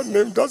same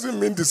surname doesn't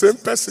mean the same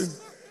person.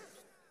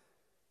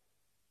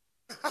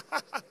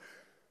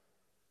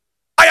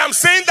 I am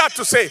saying that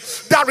to say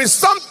there is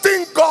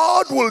something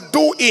God will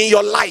do in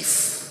your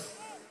life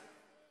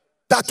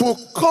that will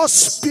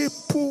cause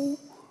people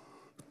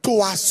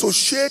to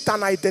associate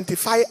and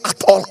identify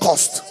at all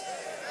cost.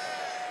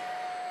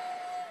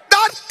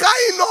 That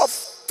kind of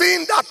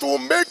thing that will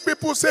make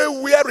people say,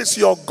 where is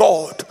your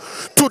God?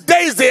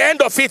 Today is the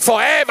end of it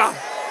forever.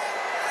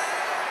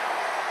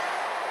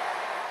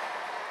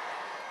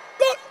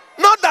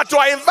 Not that you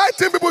are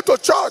inviting people to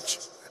church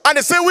and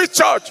they say, which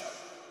church?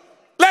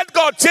 Let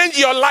God change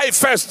your life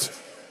first.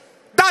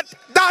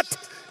 That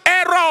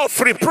era of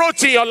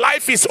reproach in your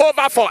life is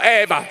over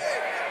forever.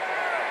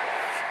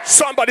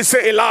 Somebody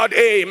say aloud,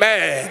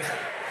 amen.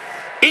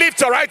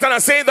 Lift your right hand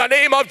and say, in the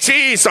name of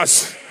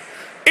Jesus.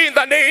 In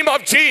the name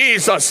of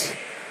Jesus.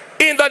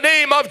 In the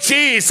name of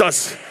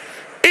Jesus.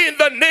 In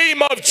the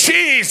name of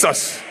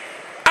Jesus.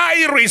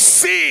 I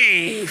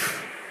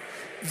receive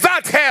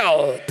that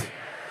help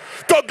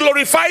to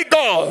glorify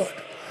God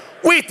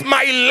with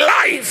my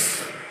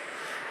life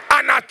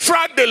and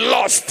attract the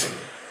lost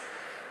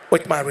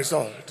with my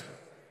result.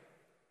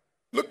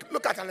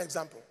 Look at an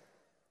example.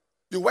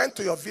 You went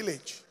to your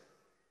village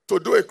to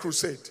do a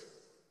crusade.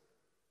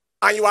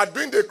 And you are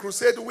doing the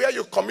crusade where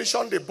you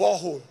commissioned the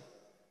borehole.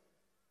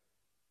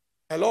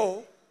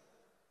 Hello?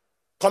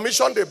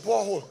 Commission the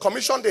borehole.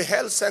 Commission the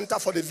health center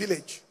for the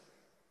village.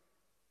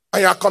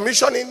 And you are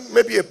commissioning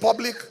maybe a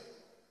public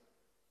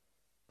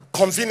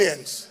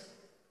convenience.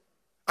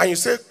 And you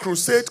say,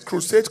 crusade,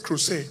 crusade,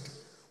 crusade.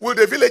 Will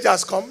the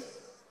villagers come?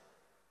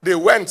 They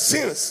went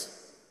since.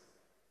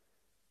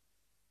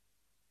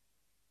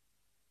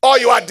 Or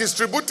you are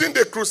distributing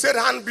the crusade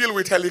handbill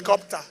with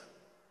helicopter.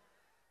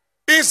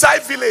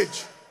 Inside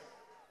village.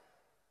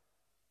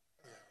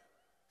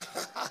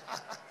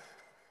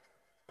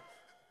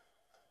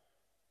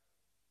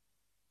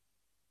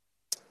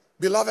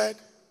 Beloved,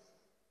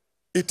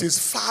 it is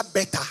far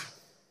better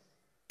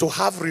to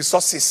have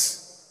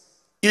resources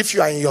if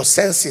you are in your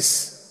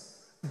senses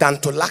than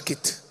to lack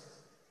it.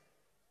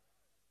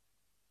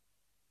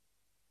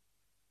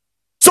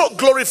 So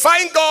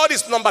glorifying God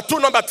is number 2.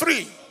 Number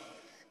 3,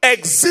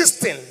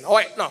 existing. Oh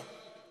wait, no.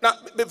 Now,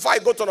 before I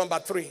go to number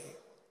 3,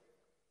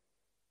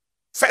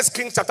 1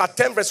 Kings chapter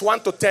 10 verse 1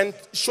 to 10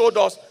 showed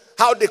us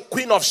how the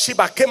queen of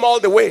Sheba came all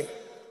the way.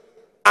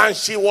 And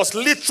she was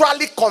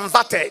literally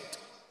converted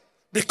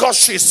because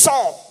she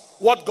saw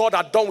what God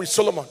had done with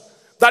Solomon.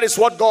 That is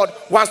what God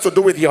wants to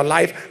do with your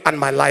life and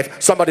my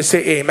life. Somebody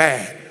say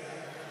amen.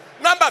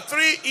 Number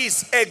 3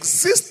 is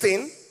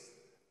existing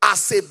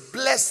as a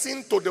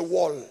blessing to the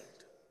world.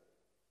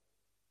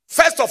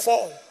 First of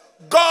all,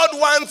 God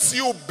wants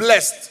you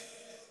blessed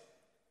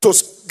to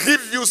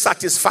give you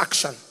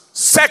satisfaction.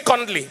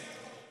 Secondly,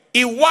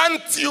 He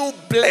wants you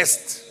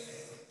blessed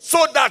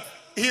so that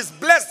His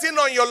blessing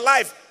on your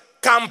life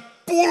can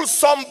pull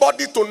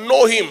somebody to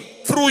know Him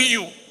through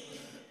you.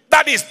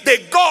 That is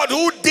the God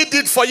who did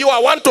it for you. I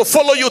want to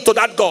follow you to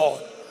that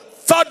God.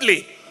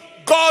 Thirdly,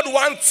 God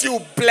wants you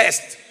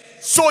blessed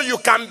so you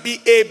can be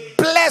a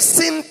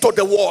blessing to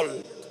the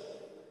world.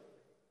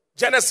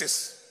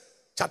 Genesis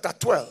chapter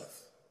 12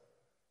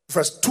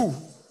 verse 2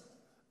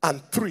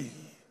 and 3.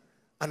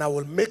 And I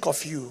will make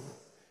of you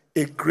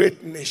a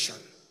great nation,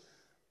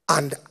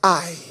 and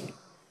I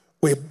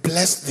will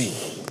bless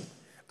thee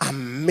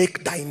and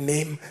make thy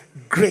name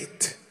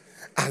great,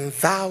 and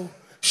thou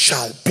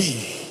shalt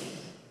be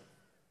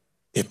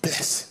a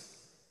blessing.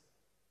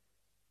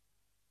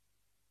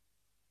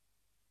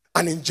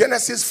 And in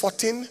Genesis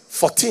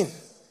 14:14,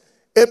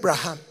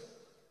 Abraham,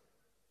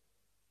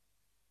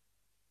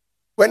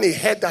 when he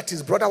heard that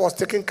his brother was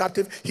taken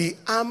captive, he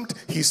armed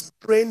his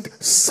trained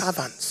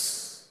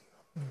servants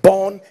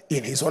born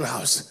in his own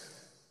house.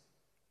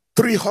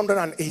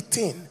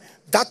 318.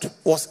 That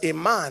was a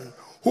man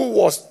who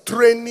was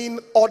training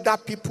other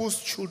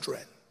people's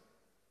children.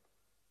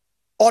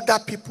 Other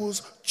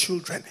people's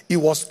children. He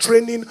was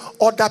training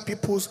other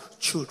people's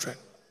children.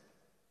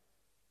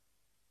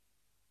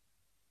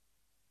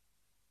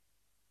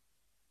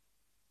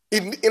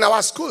 In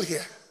our school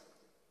here,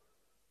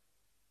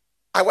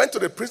 I went to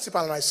the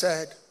principal and I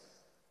said,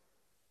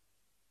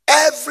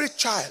 every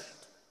child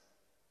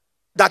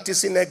that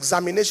is in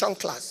examination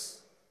class,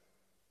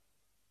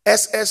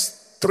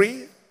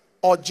 SS3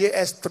 or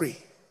JS3,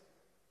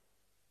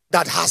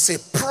 that has a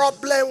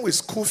problem with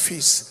school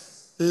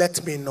fees,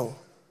 let me know.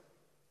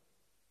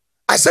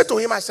 I said to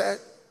him, I said,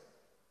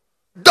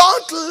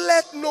 don't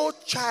let no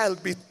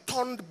child be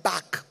turned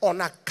back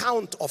on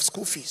account of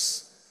school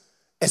fees,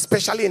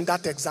 especially in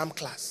that exam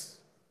class.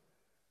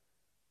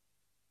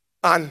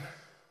 And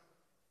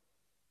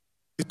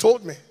he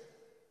told me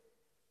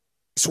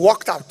it's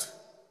worked out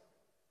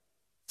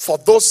for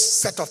those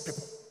set of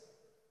people.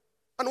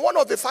 And one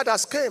of the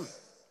fathers came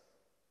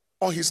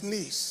on his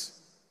knees,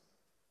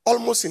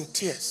 almost in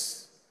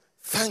tears.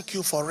 Thank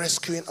you for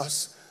rescuing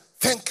us.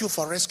 Thank you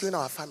for rescuing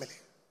our family.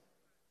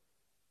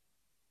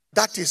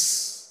 That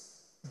is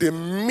the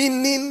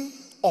meaning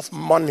of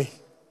money.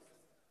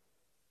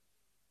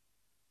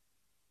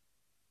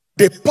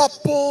 The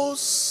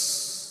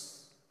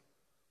purpose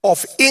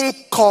of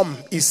income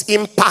is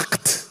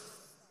impact.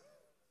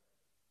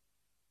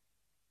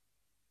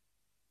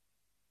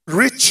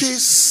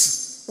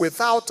 Riches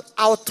without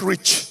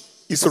outreach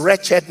is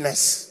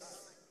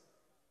wretchedness.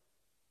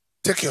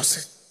 Take your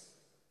seat.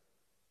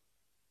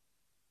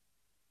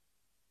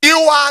 You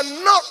are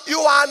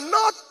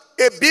not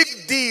a big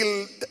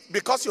deal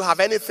because you have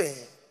anything.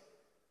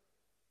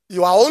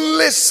 You are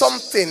only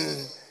something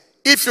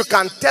if you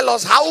can tell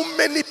us how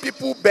many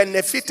people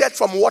benefited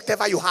from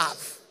whatever you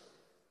have.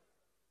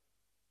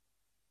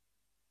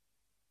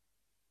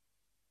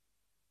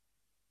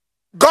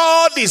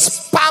 God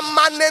is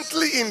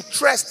permanently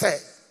interested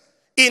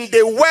in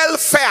the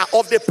welfare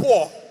of the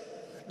poor,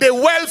 the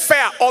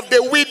welfare of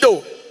the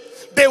widow,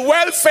 the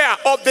welfare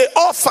of the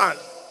orphan,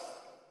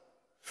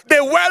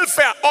 the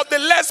welfare of the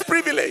less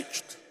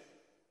privileged.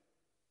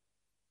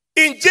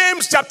 In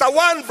James chapter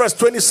 1 verse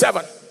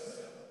 27,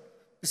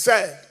 he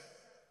said,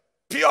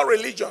 pure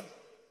religion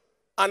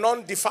and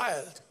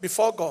undefiled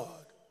before God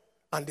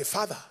and the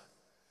Father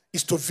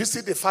is to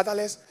visit the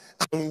fatherless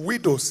and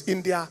widows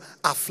in their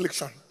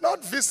affliction.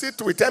 Not visit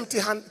with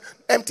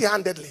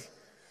empty-handedly.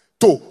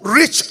 To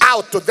reach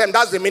out to them.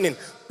 That's the meaning.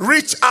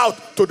 Reach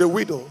out to the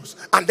widows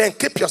and then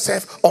keep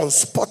yourself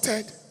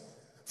unspotted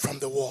from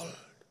the world.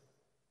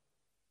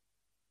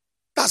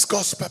 That's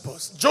God's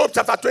purpose. Job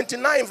chapter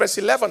 29 verse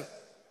 11.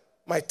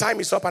 My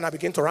time is up and I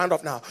begin to round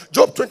off now.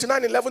 Job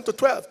 29, 11 to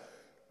 12.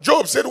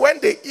 Job said, when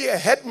the ear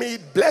heard me,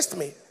 it blessed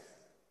me.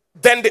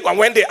 Then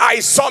when the eye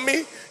saw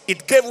me,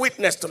 it gave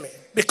witness to me.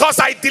 Because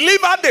I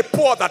delivered the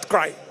poor that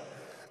cried,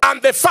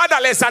 and the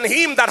fatherless and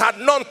him that had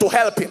none to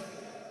help him.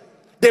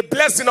 The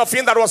blessing of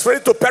him that was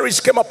ready to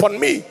perish came upon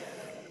me.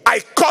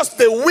 I caused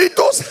the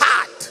widow's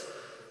heart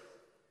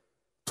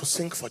to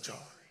sing for joy.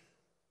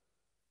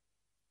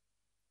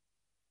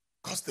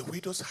 Caused the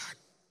widow's heart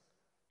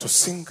to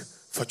sing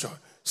for joy.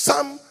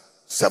 Psalm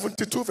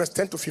 72 verse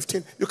 10 to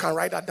 15. You can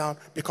write that down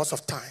because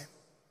of time.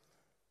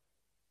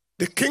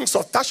 The kings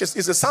of Tarshish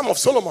is the Psalm of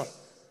Solomon.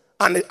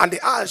 And the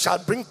isle shall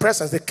bring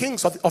presents. The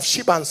kings of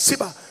Sheba and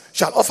Seba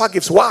shall offer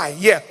gifts. Why?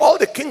 Yeah, all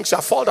the kings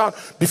shall fall down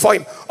before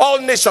him. All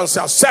nations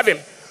shall serve him.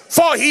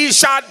 For he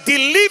shall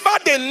deliver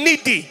the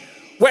needy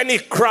when he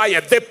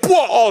crieth, the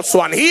poor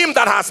also, and him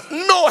that has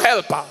no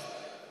helper.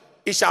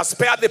 He shall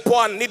spare the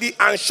poor and needy,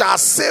 and shall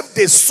save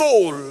the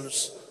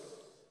souls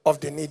of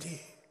the needy.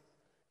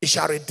 He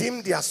shall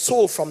redeem their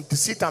soul from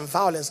deceit and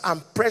violence,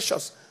 and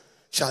precious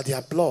shall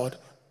their blood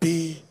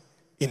be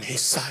in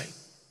his sight.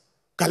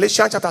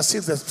 Galatians chapter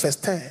 6 verse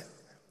 10.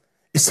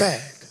 He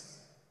said,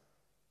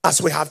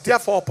 as we have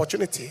therefore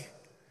opportunity,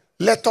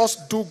 let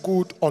us do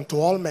good unto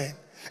all men,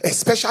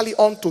 especially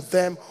unto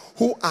them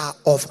who are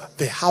of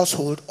the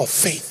household of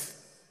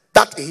faith.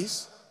 That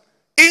is,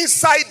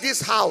 inside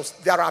this house,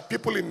 there are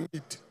people in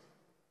need.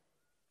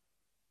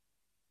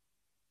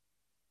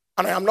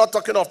 And I am not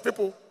talking of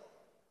people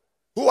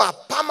who are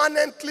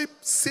permanently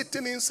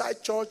sitting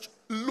inside church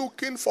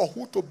looking for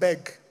who to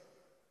beg.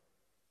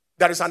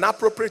 There is an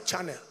appropriate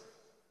channel.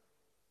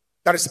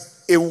 There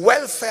is a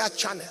welfare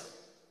channel.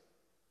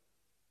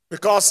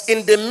 Because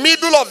in the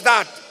middle of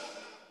that,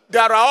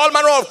 there are all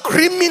manner of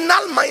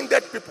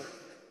criminal-minded people.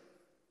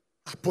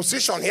 A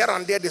position here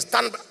and there, they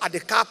stand at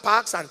the car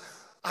parks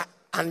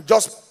and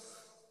just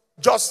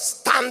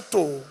stand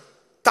to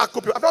tackle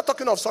people. I'm not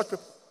talking of such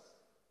people.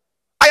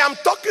 I am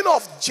talking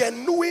of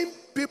genuine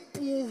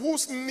people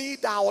whose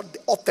needs are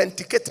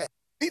authenticated.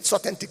 Needs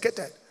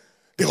authenticated.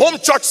 The home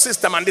church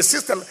system and the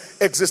system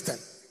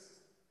existent.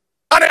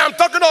 And I am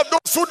talking of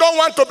those who don't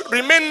want to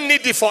remain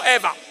needy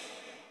forever.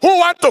 Who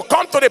want to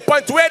come to the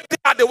point where they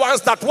are the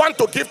ones that want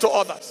to give to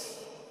others.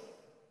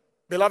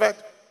 Beloved,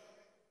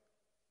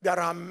 there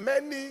are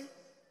many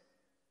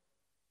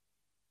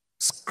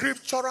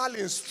scriptural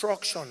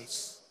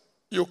instructions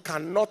you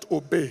cannot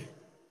obey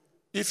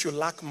if you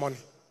lack money.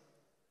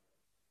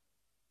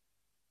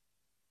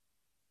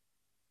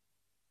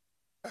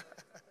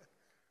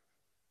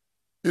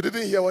 You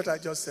didn't hear what I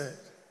just said.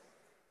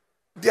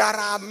 There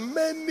are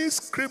many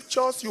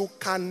scriptures you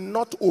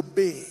cannot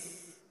obey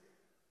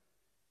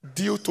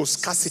due to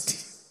scarcity.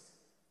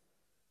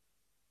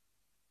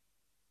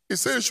 He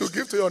says you should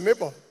give to your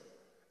neighbor,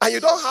 and you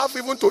don't have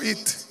even to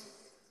eat.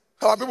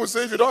 How people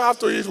say, if you don't have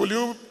to eat, will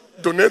you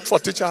donate for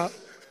teacher?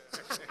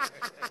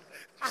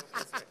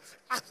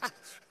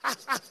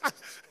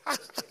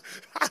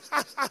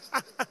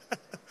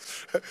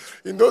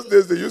 In those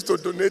days, they used to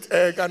donate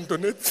egg and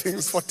donate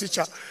things for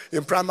teacher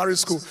in primary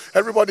school.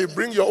 Everybody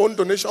bring your own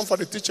donation for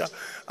the teacher.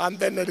 And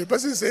then the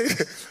person say,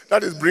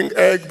 that is bring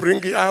egg,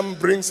 bring yam,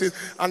 bring seed.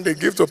 And they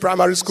give to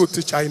primary school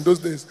teacher in those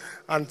days.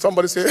 And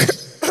somebody say,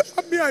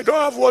 me, I don't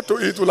have what to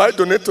eat. Will I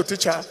donate to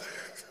teacher?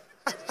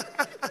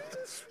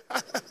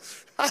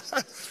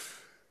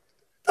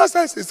 That's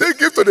nice. He said,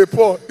 give to the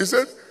poor. He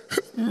said,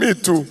 me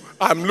too.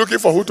 I'm looking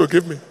for who to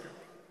give me.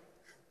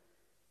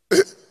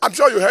 I'm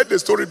sure you heard the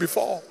story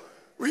before.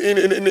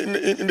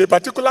 In a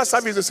particular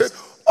service, they said,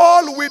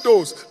 all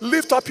widows,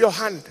 lift up your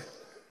hand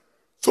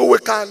so we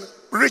can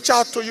reach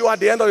out to you at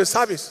the end of the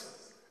service.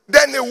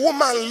 Then a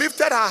woman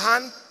lifted her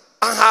hand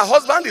and her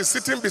husband is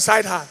sitting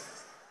beside her.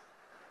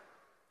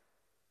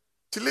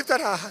 She lifted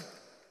her hand.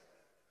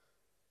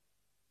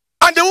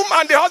 And the woman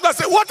and the husband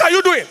said, what are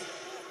you doing?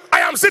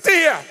 I am sitting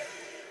here.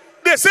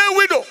 They say,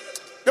 widow.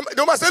 The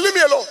woman said, leave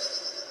me alone.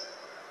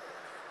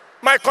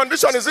 My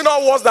condition is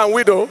not worse than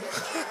widow.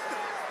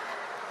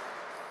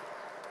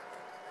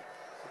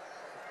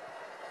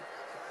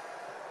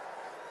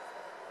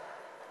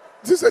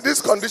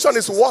 This condition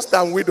is worse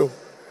than widow.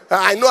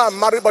 I know I'm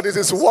married, but it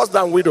is worse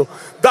than widow.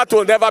 That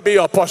will never be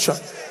your portion.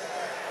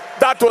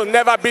 That will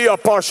never be your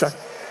portion.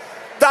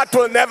 That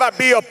will never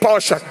be your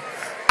portion.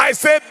 I I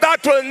said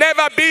that will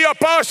never be your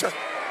portion.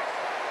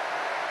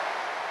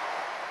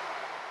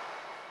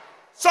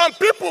 Some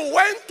people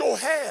went to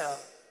hell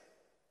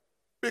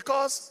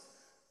because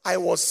I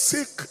was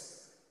sick,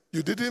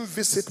 you didn't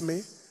visit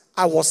me.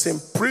 I was in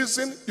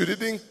prison, you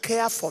didn't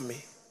care for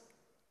me.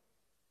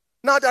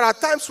 Now there are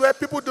times where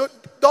people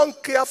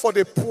don't care for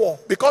the poor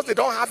because they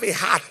don't have a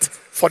heart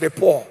for the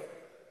poor.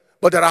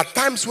 But there are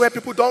times where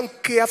people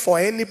don't care for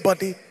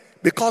anybody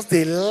because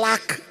they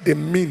lack the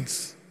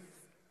means.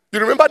 You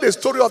remember the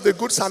story of the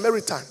Good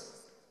Samaritan?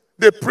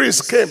 The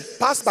priest came,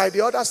 passed by the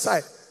other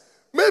side.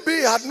 Maybe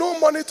he had no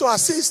money to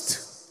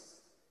assist.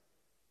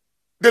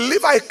 The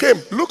Levite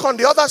came, look on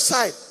the other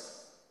side.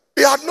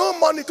 He had no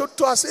money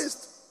to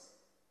assist.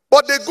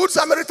 But the Good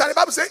Samaritan, the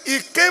Bible says, he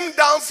came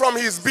down from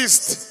his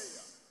beast.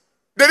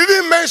 They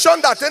didn't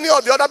mention that any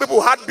of the other people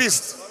had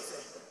beasts.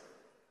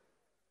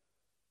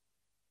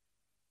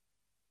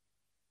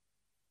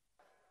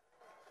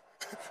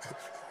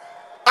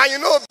 And you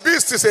know,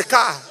 beast is a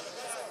car.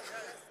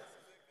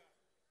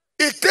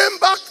 He came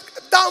back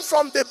down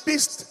from the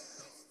beast,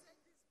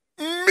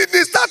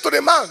 ministered to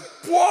the man,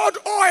 poured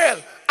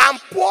oil and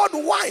poured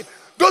wine.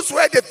 Those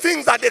were the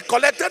things that they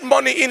collected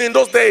money in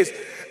those days.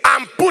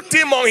 And put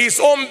him on his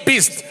own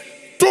beast.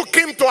 Took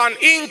him to an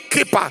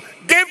innkeeper.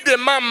 Gave the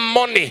man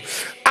money.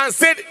 And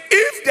said,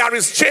 if there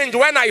is change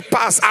when I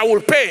pass, I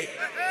will pay.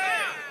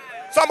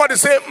 Somebody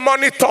say,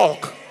 money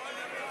talk.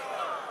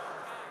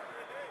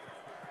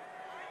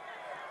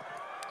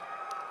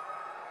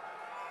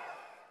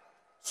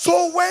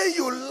 So when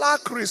you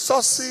lack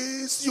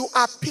resources, you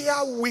appear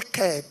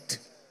wicked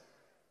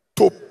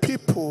to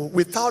people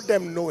without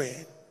them knowing.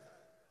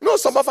 You know,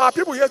 some of our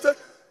people here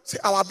say,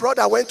 our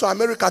brother went to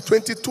America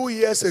 22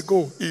 years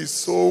ago. He's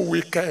so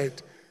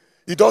wicked.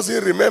 He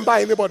doesn't remember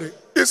anybody.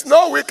 It's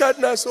no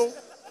wickedness. So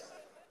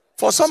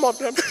for some of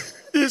them,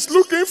 he's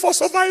looking for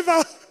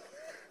survival.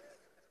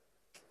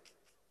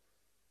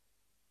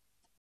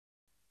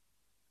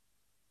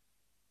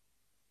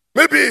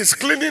 Maybe he's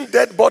cleaning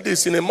dead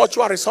bodies in a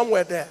mortuary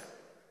somewhere there.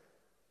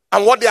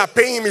 And what they are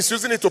paying him is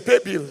using it to pay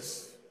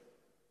bills.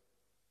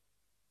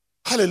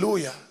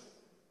 Hallelujah.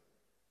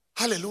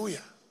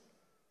 Hallelujah.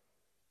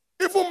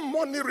 Even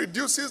money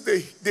reduces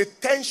the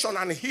tension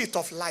and heat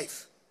of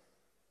life.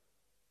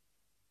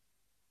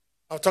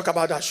 I'll talk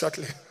about that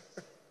shortly.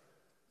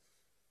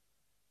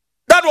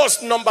 That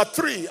was number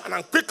 3. And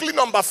then quickly,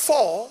 number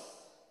 4.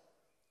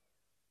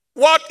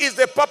 What is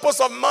the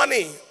purpose of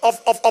money,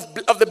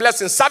 of the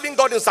blessing? Serving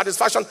God in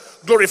satisfaction,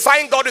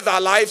 glorifying God with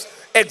our lives,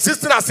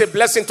 existing as a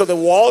blessing to the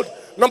world.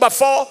 Number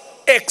 4,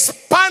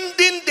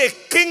 expanding the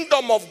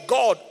kingdom of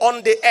God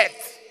on the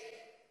earth.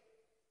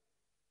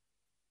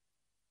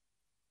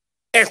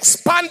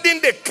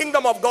 Expanding the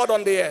kingdom of God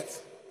on the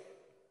earth.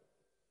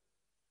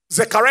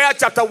 Zechariah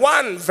chapter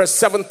 1 verse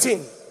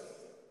 17.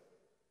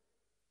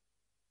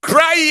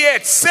 Cry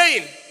yet,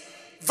 saying,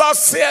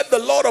 thus saith the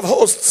Lord of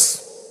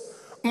hosts,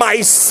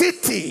 my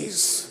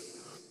cities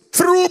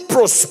through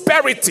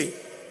prosperity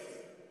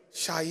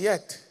shall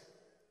yet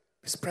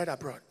be spread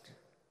abroad.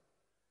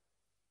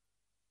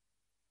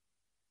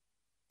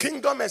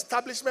 Kingdom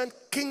establishment,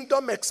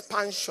 kingdom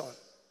expansion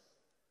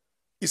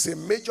is a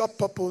major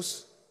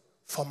purpose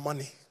for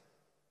money.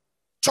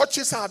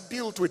 Churches are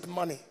built with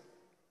money.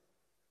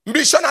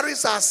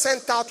 Missionaries are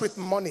sent out with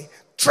money.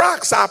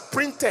 Tracts are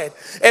printed.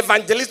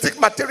 Evangelistic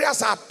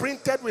materials are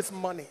printed with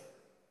money.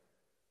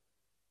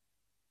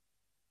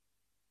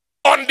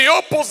 On the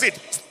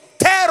opposite,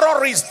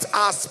 terrorists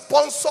are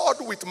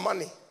sponsored with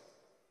money.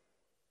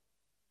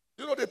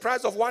 You know the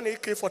price of one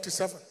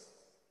AK-47?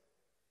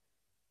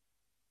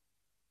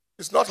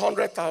 It's not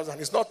 100,000.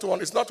 It's not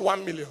 200. It's not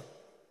 1 million.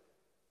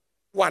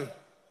 1.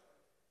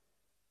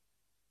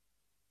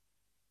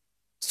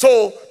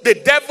 So the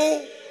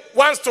devil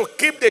wants to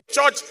keep the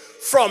church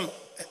from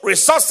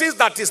resources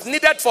that is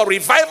needed for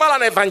revival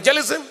and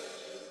evangelism,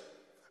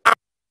 and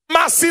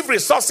massive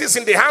resources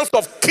in the hands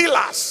of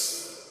killers.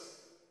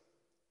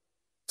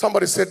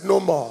 Somebody said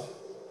no more.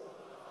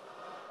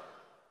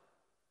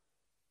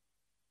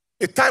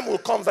 A time will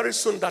come very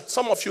soon that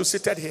some of you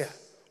seated here,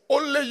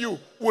 only you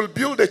will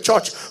build a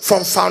church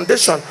from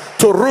foundation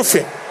to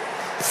roofing,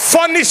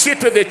 furnish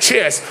it with the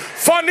chairs,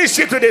 furnish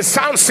it with the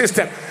sound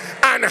system,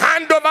 and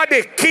hand over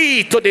the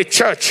key to the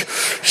church.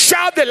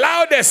 Shout the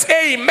loudest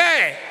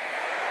amen.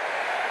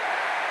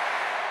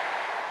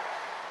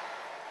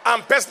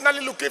 I'm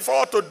personally looking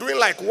forward to doing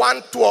like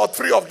 1, 2, or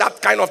 3 of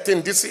that kind of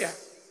thing this year.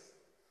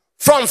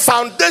 From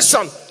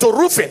foundation to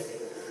roofing.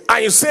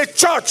 And you say,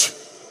 church,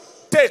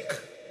 take.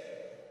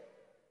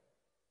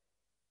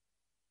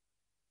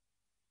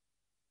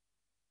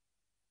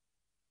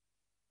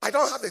 I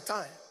don't have the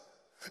time.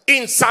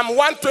 In Psalm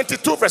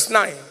 122 verse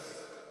 9,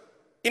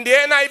 in the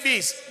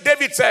NIV,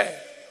 David said,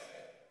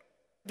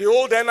 the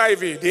old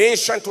NIV, the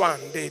ancient one,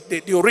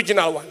 the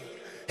original one,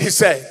 he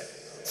said,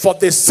 for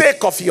the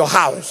sake of your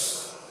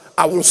house,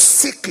 I will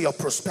seek your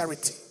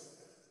prosperity.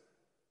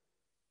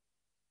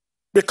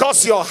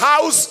 Because your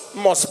house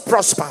must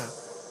prosper,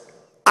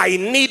 I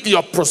need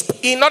your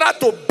prosperity. In order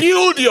to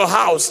build your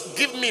house,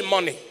 give me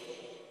money.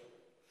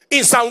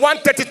 In Psalm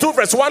 132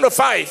 verse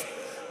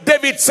 105,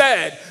 David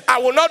said, I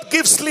will not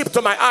give sleep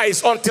to my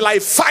eyes until I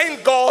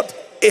find God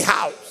a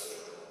house.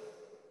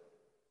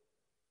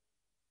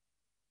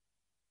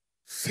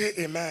 Say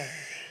amen.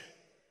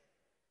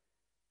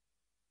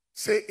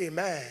 Say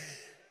amen.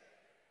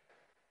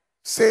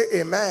 Say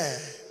amen.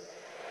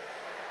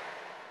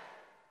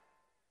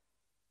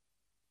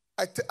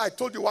 I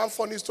told you one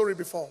funny story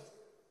before.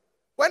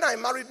 When I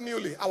married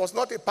newly, I was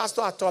not a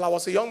pastor at all. I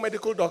was a young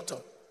medical doctor.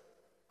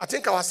 I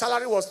think our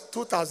salary was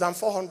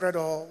 2,400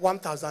 or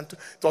 1,000.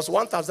 It was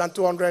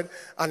 1,200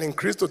 and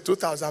increased to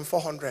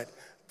 2,400.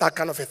 That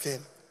kind of a thing.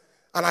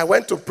 And I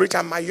went to preach,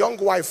 and my young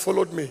wife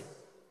followed me.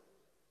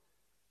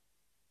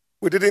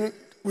 We didn't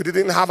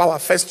have our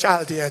first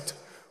child yet.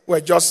 We're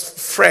just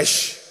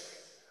fresh.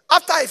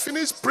 After I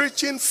finished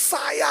preaching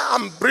fire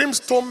and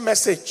brimstone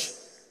message,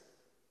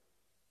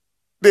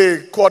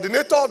 the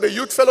coordinator of the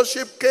youth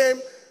fellowship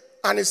came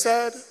and he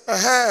said,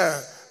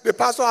 the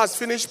pastor has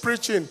finished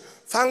preaching.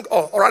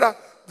 Or rather,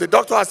 the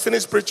doctor has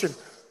finished preaching.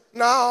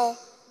 Now,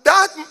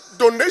 that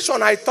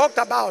donation I talked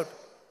about,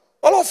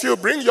 all of you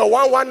bring your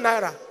 1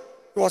 naira.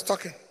 He was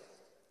talking.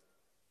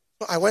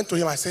 So I went to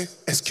him, I said,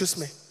 excuse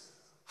me,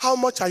 how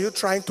much are you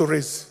trying to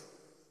raise?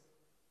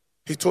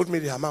 He told me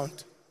the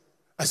amount.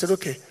 I said,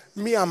 okay,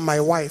 me and my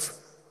wife,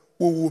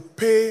 we will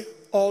pay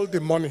all the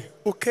money,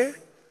 okay?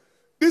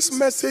 This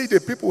message the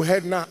people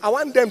heard now, I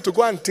want them to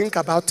go and think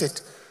about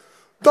it.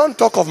 Don't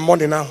talk of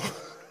money now.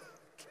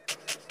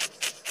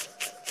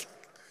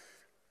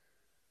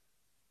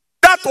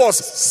 That was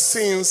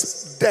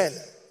since then.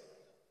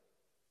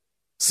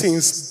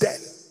 Since then.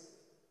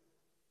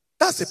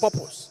 That's the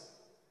purpose.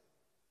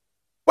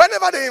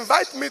 Whenever they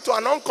invite me to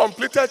an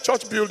uncompleted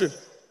church building,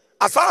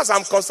 as far as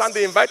I'm concerned,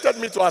 they invited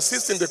me to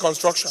assist in the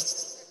construction.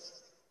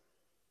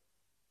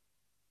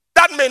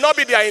 That may not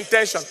be their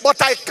intention,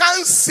 but I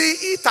can't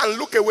see it and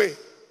look away.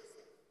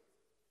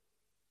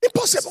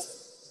 Impossible.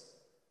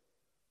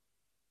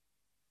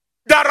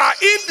 There are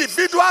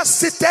individuals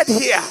seated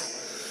here.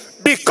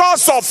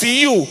 Because of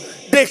you,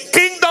 the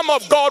kingdom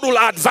of God will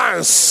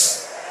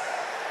advance.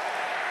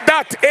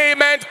 That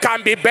amen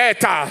can be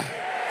better.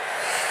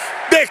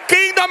 The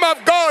kingdom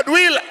of God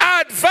will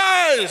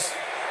advance.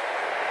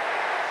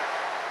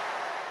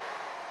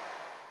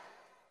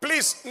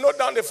 Please note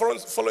down the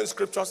following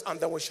scriptures and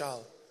then we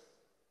shall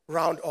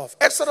round off.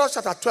 Exodus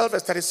chapter 12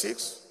 verse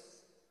 36.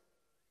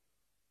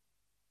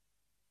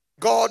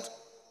 God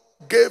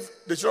gave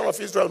the children of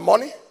Israel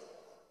money.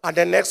 And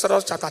then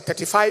Exodus chapter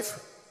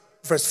 35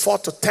 verse 4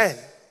 to 10.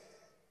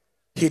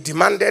 He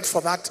demanded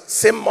for that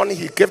same money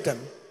he gave them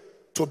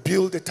to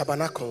build the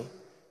tabernacle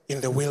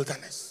in the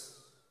wilderness.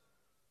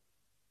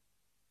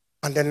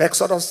 And then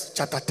Exodus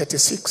chapter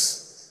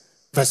 36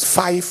 verse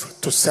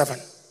 5 to 7.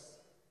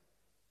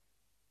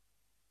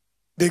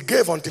 They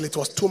gave until it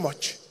was too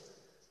much.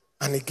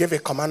 And he gave a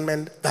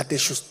commandment that they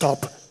should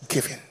stop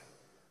giving.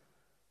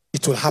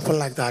 It will happen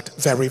like that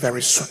very,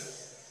 very soon.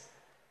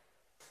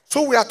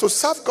 So we are to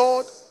serve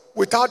God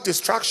without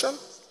distraction.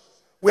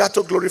 We are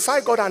to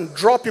glorify God and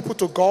draw people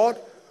to God.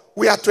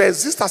 We are to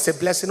exist as a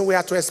blessing. We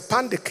are to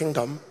expand the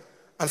kingdom.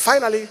 And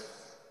finally,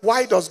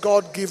 why does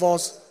God give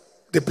us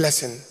the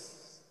blessing?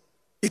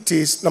 It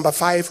is, number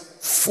 5,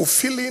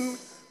 fulfilling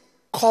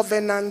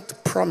covenant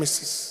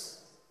promises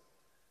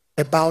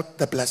about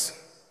the blessing.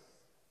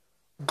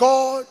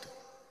 God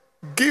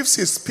gives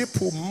his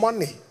people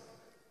money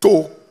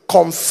to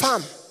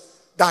confirm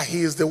that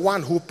he is the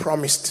one who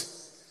promised.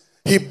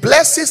 He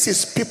blesses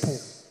his people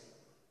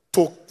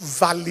to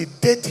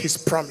validate his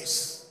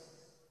promise.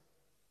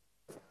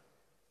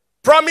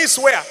 Promise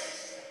where?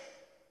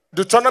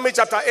 Deuteronomy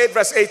chapter 8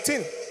 verse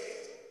 18.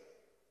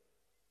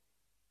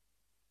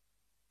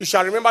 You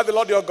shall remember the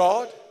Lord your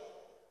God.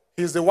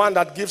 He is the one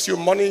that gives you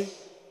money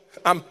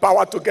and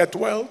power to get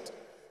wealth,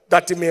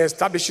 that he may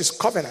establish his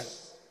covenant.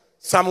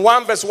 Psalm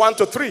 1 verse 1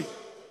 to 3.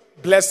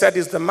 Blessed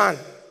is the man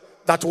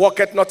that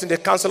walketh not in the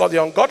counsel of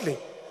the ungodly,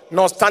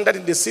 nor standeth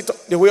in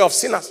the way of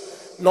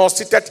sinners, nor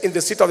sitteth in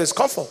the seat of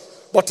discomfort.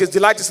 But his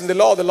delight is in the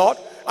law of the Lord,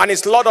 and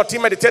his law doth he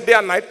meditate day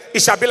and night. He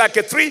shall be like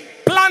a tree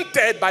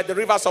planted by the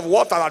rivers of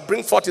water, that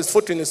bring forth his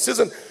fruit in his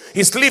season.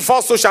 His leaf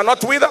also shall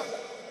not wither.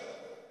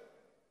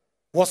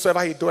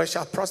 Whatsoever he doeth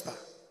shall prosper.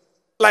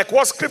 Like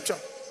what scripture?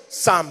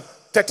 Psalm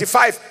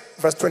 35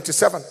 verse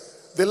 27.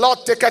 The Lord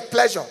taketh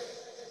pleasure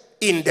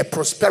in the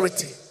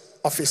prosperity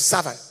of his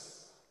servant.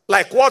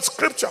 Like what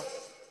scripture?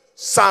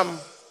 Psalm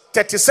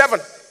 37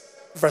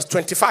 verse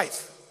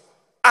 25.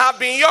 I have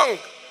been young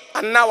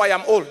and now I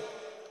am old.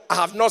 I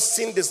have not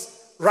seen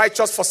this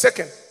righteous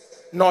forsaken,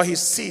 nor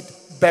his seed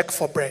beg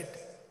for bread.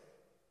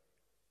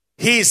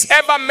 He is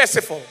ever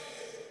merciful,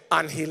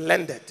 and he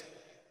lendeth,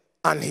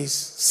 and his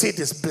seed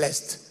is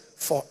blessed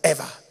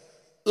forever.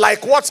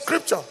 Like what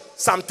scripture?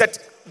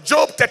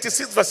 Job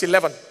 36 verse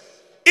 11.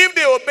 If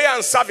they obey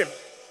and serve him,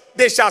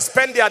 they shall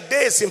spend their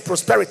days in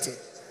prosperity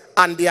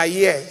and their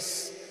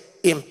years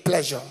in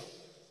pleasure.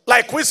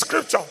 Like which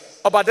scripture?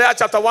 Obadiah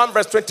chapter 1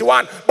 verse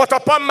 21. But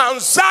upon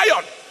Mount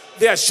Zion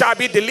there shall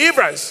be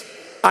deliverance,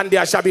 and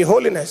there shall be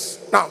holiness.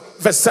 Now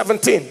verse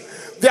 17.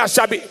 there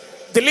shall be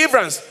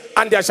deliverance,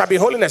 and there shall be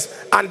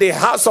holiness, and the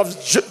house of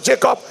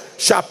Jacob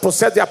shall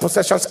possess their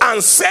possessions,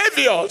 and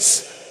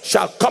saviors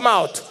shall come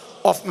out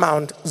of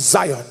Mount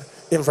Zion.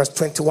 In verse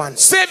 21,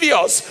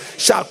 saviors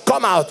shall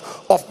come out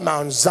of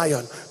Mount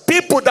Zion.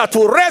 People that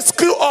will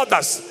rescue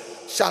others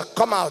shall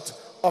come out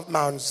of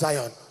Mount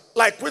Zion.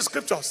 Like with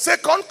scripture,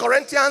 2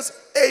 Corinthians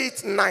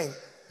 8:9.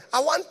 I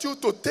want you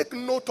to take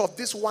note of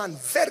this one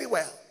very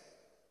well.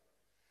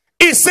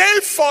 He said,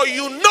 for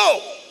you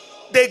know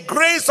the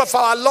grace of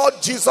our Lord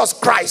Jesus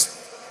Christ,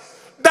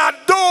 that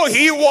though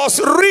he was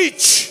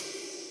rich,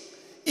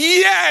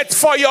 yet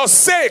for your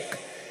sake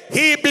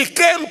he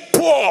became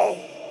poor,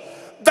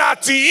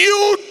 that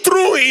you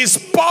through his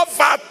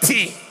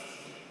poverty.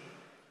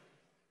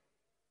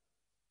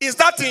 Is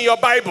that in your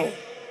Bible?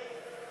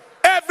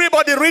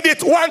 Everybody read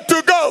it. 1,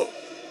 2, go.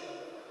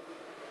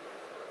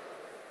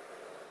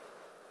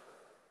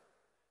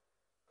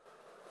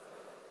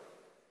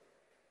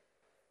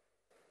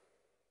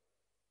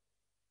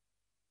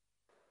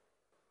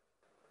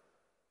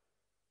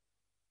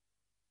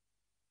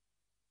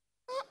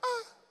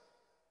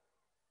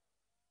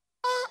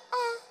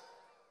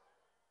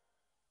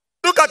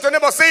 Look at your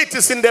neighbor, say it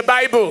is in the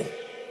Bible.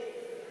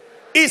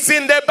 It's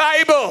in the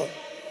Bible.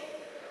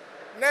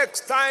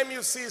 Next time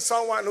you see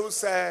someone who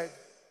said,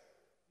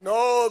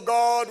 no,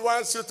 God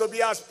wants you to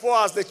be as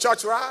poor as the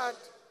church rat,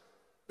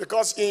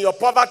 because in your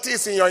poverty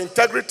is in your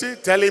integrity,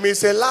 tell him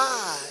it's a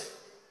lie.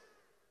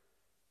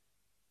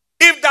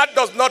 If that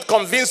does not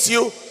convince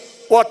you,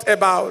 what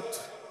about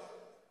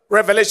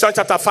Revelation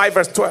chapter 5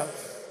 verse 12?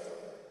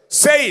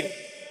 Saying,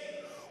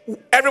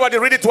 everybody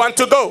read it, 1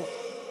 to go.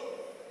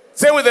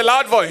 Say with a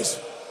loud voice,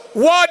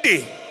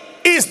 worthy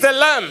is the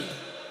lamb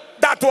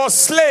that was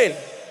slain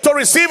to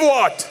receive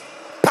what?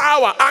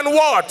 Power and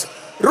what?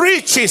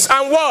 Riches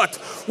and what?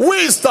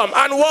 Wisdom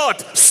and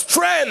what?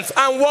 Strength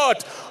and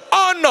what?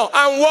 Honor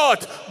and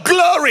what?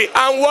 Glory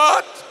and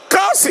what?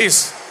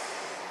 Curses.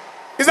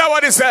 Is that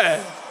what he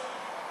said?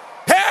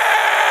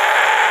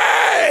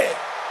 Hey!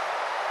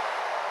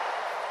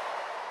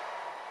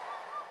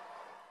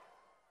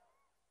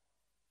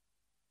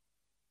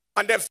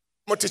 And then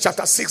Timothy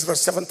chapter 6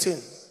 verse 17.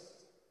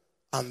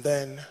 And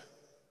then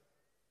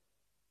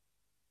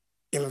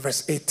in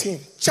verse 18,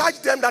 charge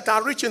them that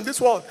are rich in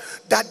this world,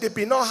 that they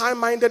be not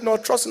high-minded nor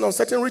trust in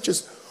uncertain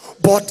riches,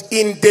 but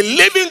in the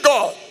living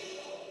God,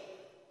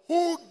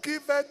 who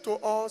giveth to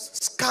us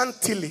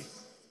scantily,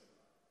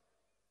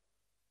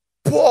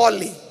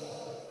 poorly,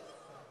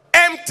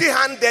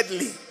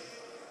 empty-handedly.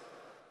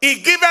 He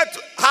giveth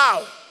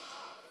how?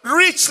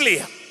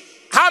 Richly.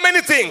 How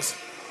many things?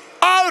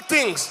 All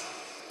things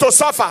to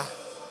suffer.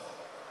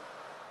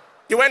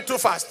 He went too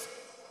fast.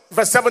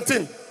 Verse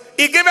 17.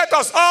 He giveth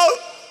us all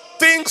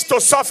things to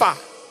suffer,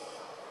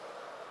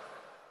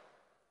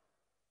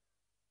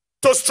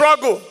 to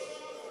struggle,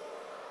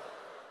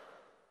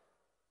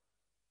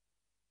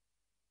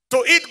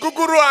 to eat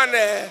guguru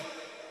and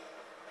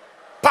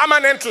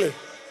permanently.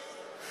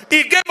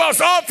 He gave us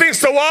all things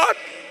to what?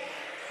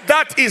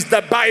 That is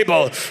the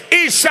Bible.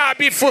 It shall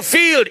be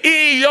fulfilled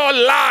in your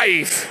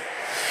life.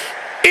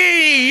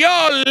 In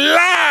your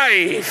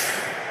life.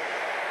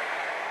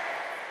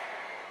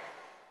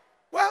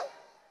 Well,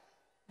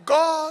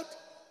 God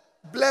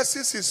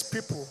blesses his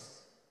people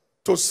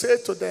to say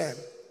to them,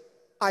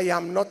 I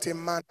am not a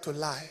man to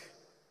lie.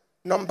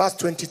 Numbers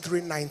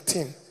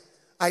 23:19.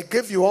 I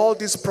gave you all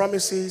these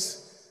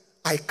promises.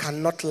 I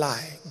cannot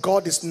lie.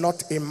 God is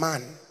not a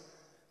man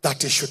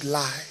that he should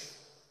lie,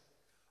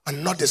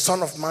 and not the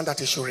son of man that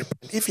he should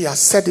repent. If he has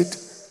said it,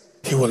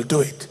 he will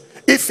do it.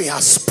 If he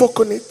has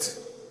spoken it,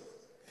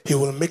 he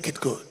will make it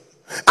good.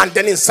 And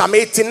then in Psalm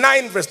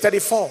 89 verse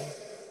 34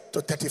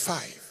 to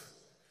 35,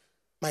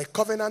 my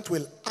covenant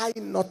will I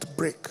not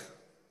break,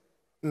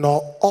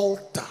 nor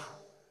alter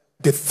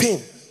the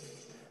thing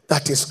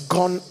that is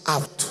gone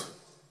out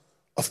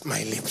of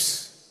my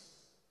lips.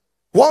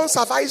 Once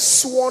have I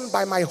sworn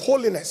by my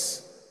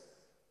holiness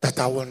that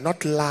I will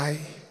not lie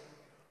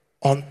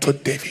unto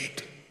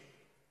David.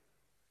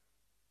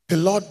 The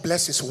Lord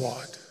bless his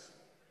word.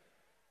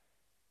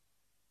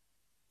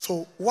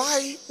 So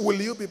why will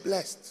you be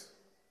blessed?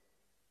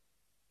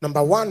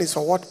 Number one is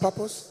for what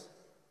purpose?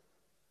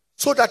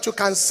 So that you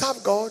can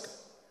serve God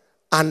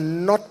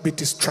and not be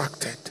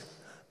distracted.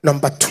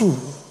 Number two,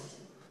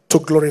 to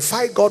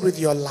glorify God with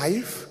your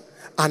life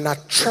and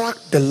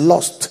attract the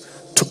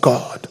lost to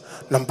God.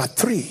 Number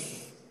three,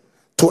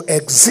 to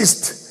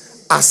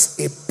exist as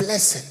a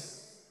blessing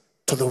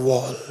to the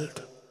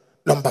world.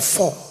 Number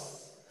four,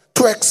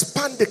 to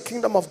expand the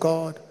kingdom of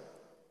God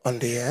on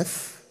the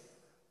earth.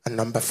 And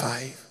number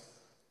five,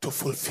 to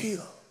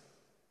fulfill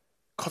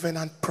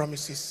covenant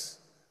promises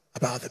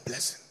about the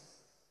blessing.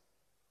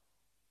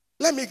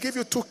 Let me give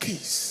you two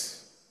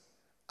keys.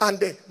 And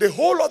the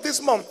whole of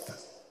this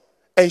month,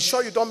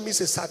 ensure you don't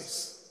miss a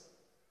service,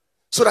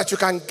 so that you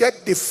can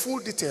get the full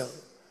detail.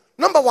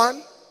 Number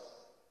one,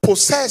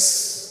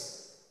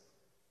 possess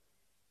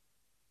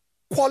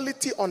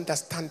quality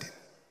understanding.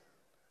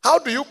 How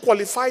do you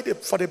qualify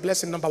for the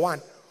blessing? Number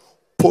one,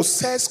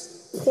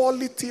 possess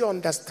quality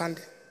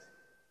understanding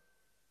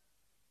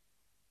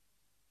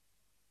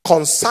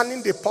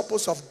concerning the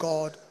purpose of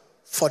God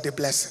for the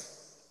blessing.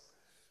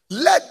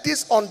 Let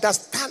this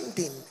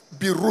understanding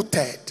be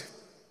rooted.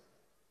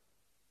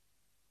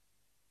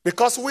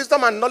 Because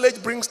wisdom and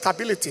knowledge bring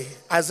stability.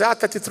 Isaiah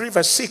 33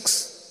 verse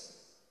 6.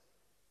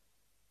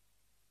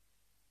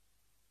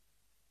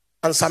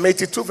 And Psalm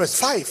 82 verse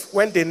 5.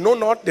 When they know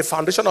not, the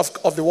foundation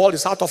of the world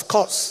is out of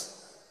course.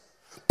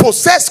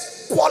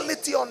 Possess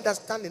quality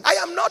understanding. I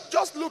am not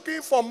just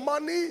looking for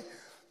money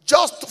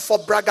just for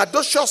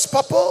braggadocious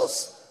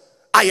purpose.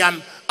 I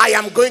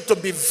am going to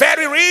be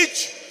very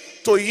rich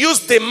to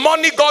use the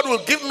money God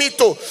will give me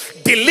to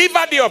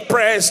deliver the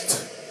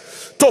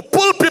oppressed, to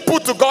pull people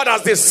to God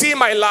as they see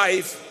my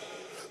life,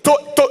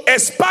 to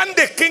expand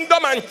the kingdom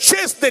and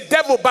chase the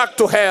devil back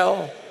to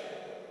hell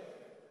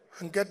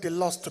and get the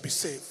lost to be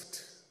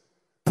saved.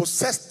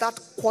 Possess that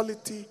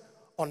quality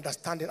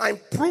understanding and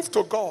prove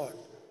to God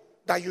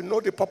that you know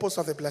the purpose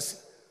of the blessing.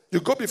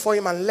 You go before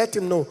him and let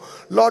him know,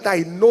 Lord, I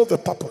know the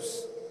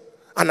purpose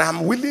and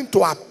I'm willing to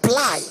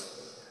apply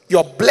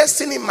your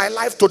blessing in my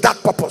life to that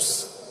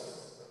purpose.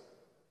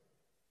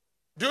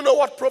 Do you know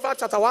what Proverbs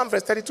chapter 1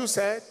 verse 32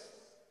 said?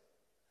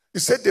 It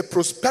said the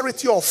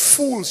prosperity of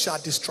fools shall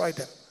destroy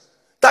them.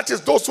 That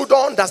is those who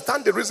don't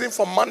understand the reason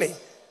for money.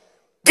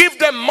 Give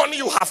them money,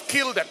 you have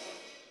killed them.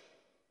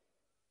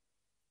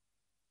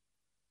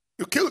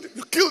 You killed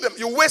them.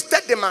 You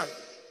wasted the man.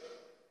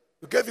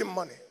 You gave him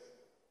money.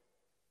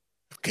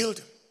 You killed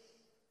him.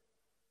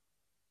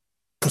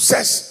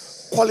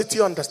 Possess quality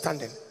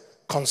understanding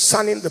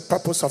concerning the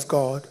purpose of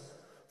God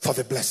for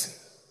the blessing.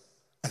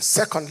 And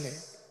secondly,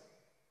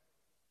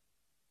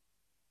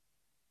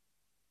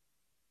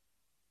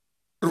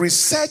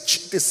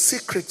 research the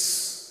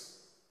secrets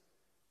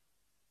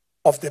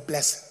of the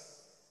blessing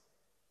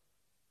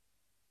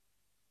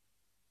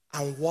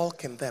and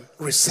walk in them.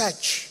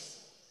 Research.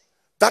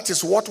 That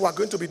is what we are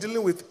going to be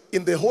dealing with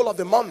in the whole of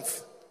the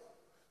month.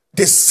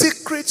 The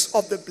secrets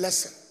of the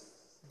blessing.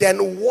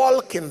 Then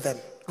walk in them.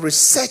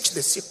 Research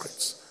the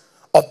secrets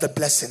of the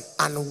blessing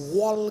and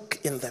walk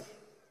in them.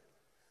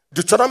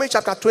 Deuteronomy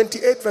chapter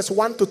 28 verse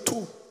 1 to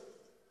 2.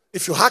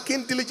 If you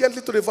hearken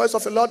diligently to the voice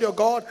of the Lord your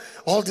God,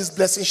 all these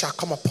blessings shall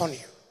come upon you.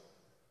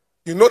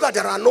 You know that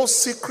there are no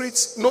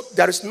secrets,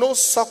 there is no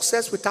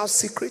success without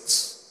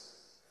secrets,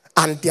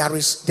 and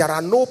there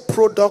are no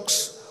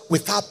products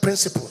without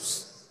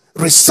principles.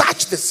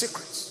 Research the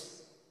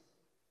secrets.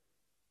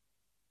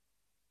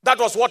 That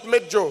was what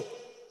made Job.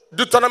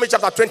 Deuteronomy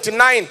chapter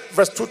 29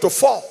 verse 2 to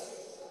 4.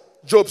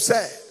 Job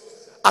said,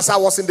 as I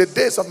was in the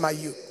days of my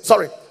youth.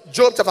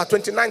 Job chapter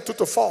 29 2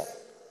 to 4.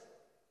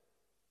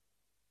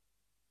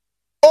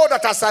 Oh,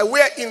 that as I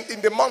were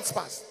in the months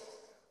past,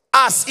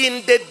 as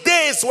in the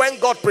days when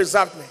God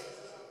preserved me,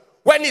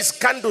 when his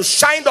candle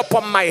shined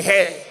upon my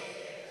head,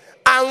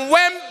 and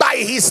when by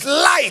his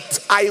light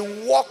I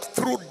walked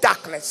through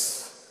darkness,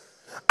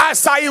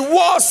 as I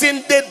was in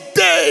the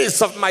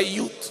days of my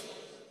youth,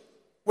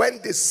 when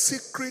the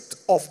secret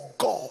of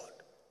God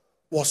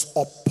was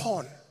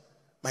upon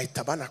my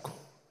tabernacle.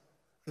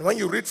 And when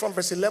you read from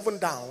verse 11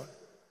 down,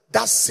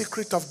 that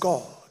secret of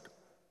God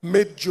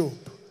made Job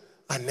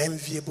an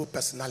enviable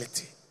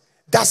personality.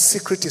 That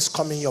secret is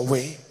coming your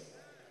way.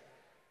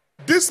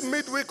 This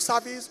midweek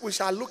service, we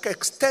shall look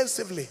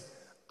extensively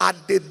at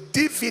the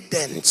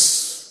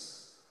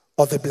dividends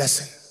of the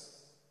blessing.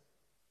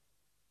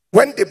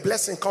 When the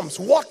blessing comes,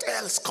 what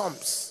else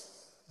comes?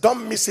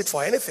 Don't miss it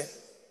for anything.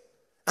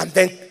 And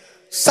then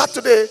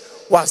Saturday,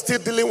 we are still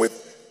dealing with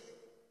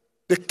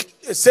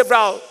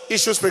several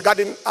issues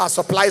regarding our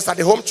supplies at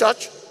the home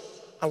church.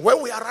 And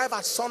when we arrive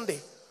at Sunday,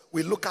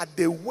 we look at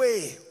the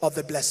way of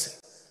the blessing.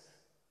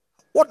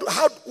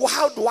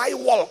 How do I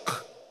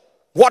walk?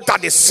 What are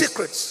the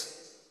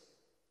secrets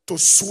to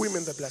swim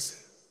in the blessing?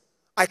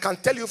 I can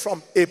tell you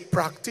from a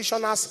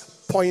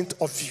practitioner's point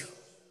of view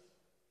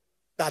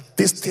that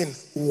this thing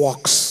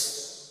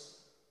works.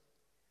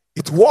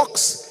 It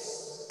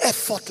works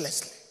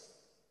effortlessly.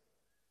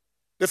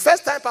 The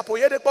first time Papa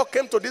Oyedepo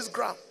came to this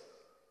ground,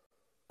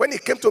 when he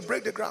came to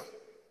break the ground,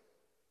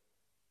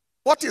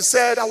 what he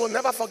said, I will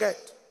never forget.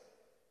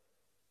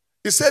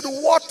 He said,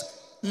 what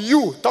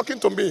you, talking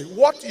to me,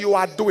 what you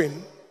are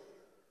doing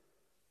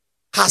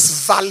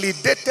has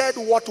validated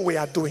what we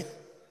are doing.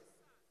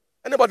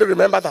 Anybody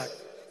remember that?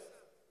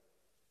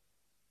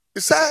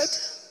 He said,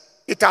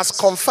 it has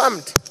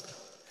confirmed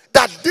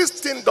that this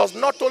thing does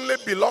not only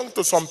belong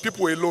to some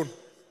people alone,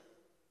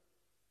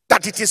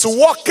 that it is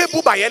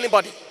workable by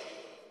anybody.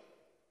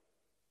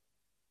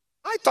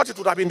 I thought it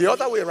would have been the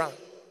other way around.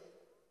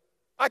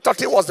 I thought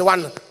he was the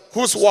one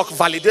whose work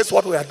validates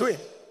what we are doing.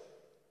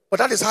 But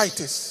that is how it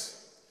is.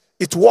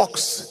 It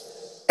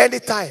works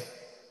anytime,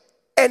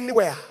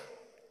 anywhere,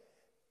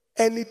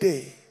 any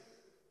day.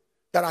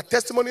 There are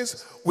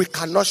testimonies we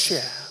cannot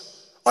share.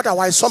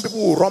 Otherwise, some people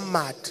will run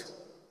mad.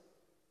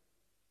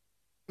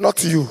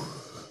 Not you.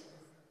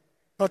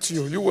 Not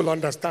you. You will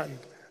understand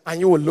and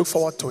you will look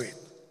forward to it.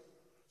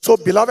 So,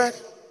 beloved,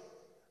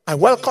 I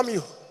welcome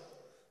you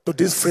to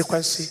this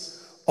frequency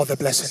of the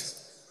blessing.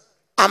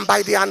 And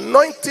by the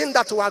anointing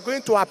that we are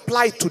going to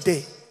apply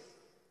today,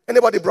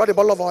 anybody brought a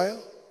bottle of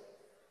oil?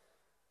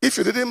 If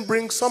you didn't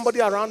bring, somebody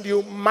around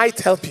you might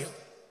help you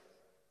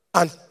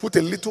and put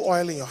a little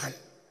oil in your hand.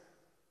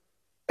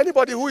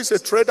 Anybody who is a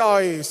trader or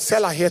a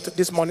seller here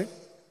this morning?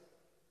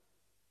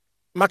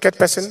 Market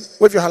person?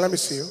 Wave your hand, let me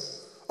see you.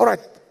 All right,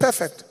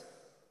 perfect.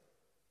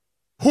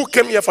 Who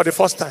came here for the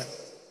first time?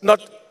 Not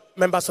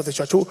members of the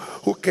church.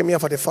 Who came here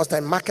for the first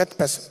time? Market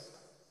person,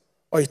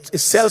 or a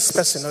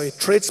salesperson, or a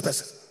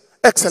tradesperson.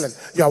 Excellent.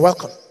 You are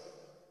welcome.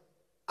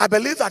 I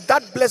believe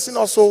that blessing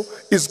also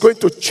is going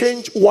to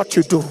change what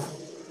you do.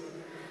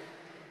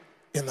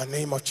 In the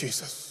name of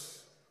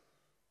Jesus.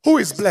 Who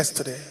is blessed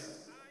today?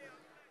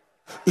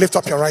 Lift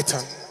up your right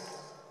hand.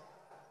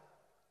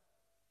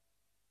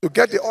 You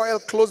get the oil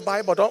close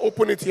by, but don't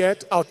open it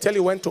yet. I'll tell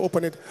you when to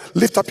open it.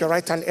 Lift up your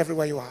right hand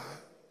everywhere you are.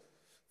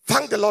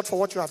 Thank the Lord for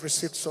what you have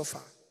received so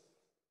far.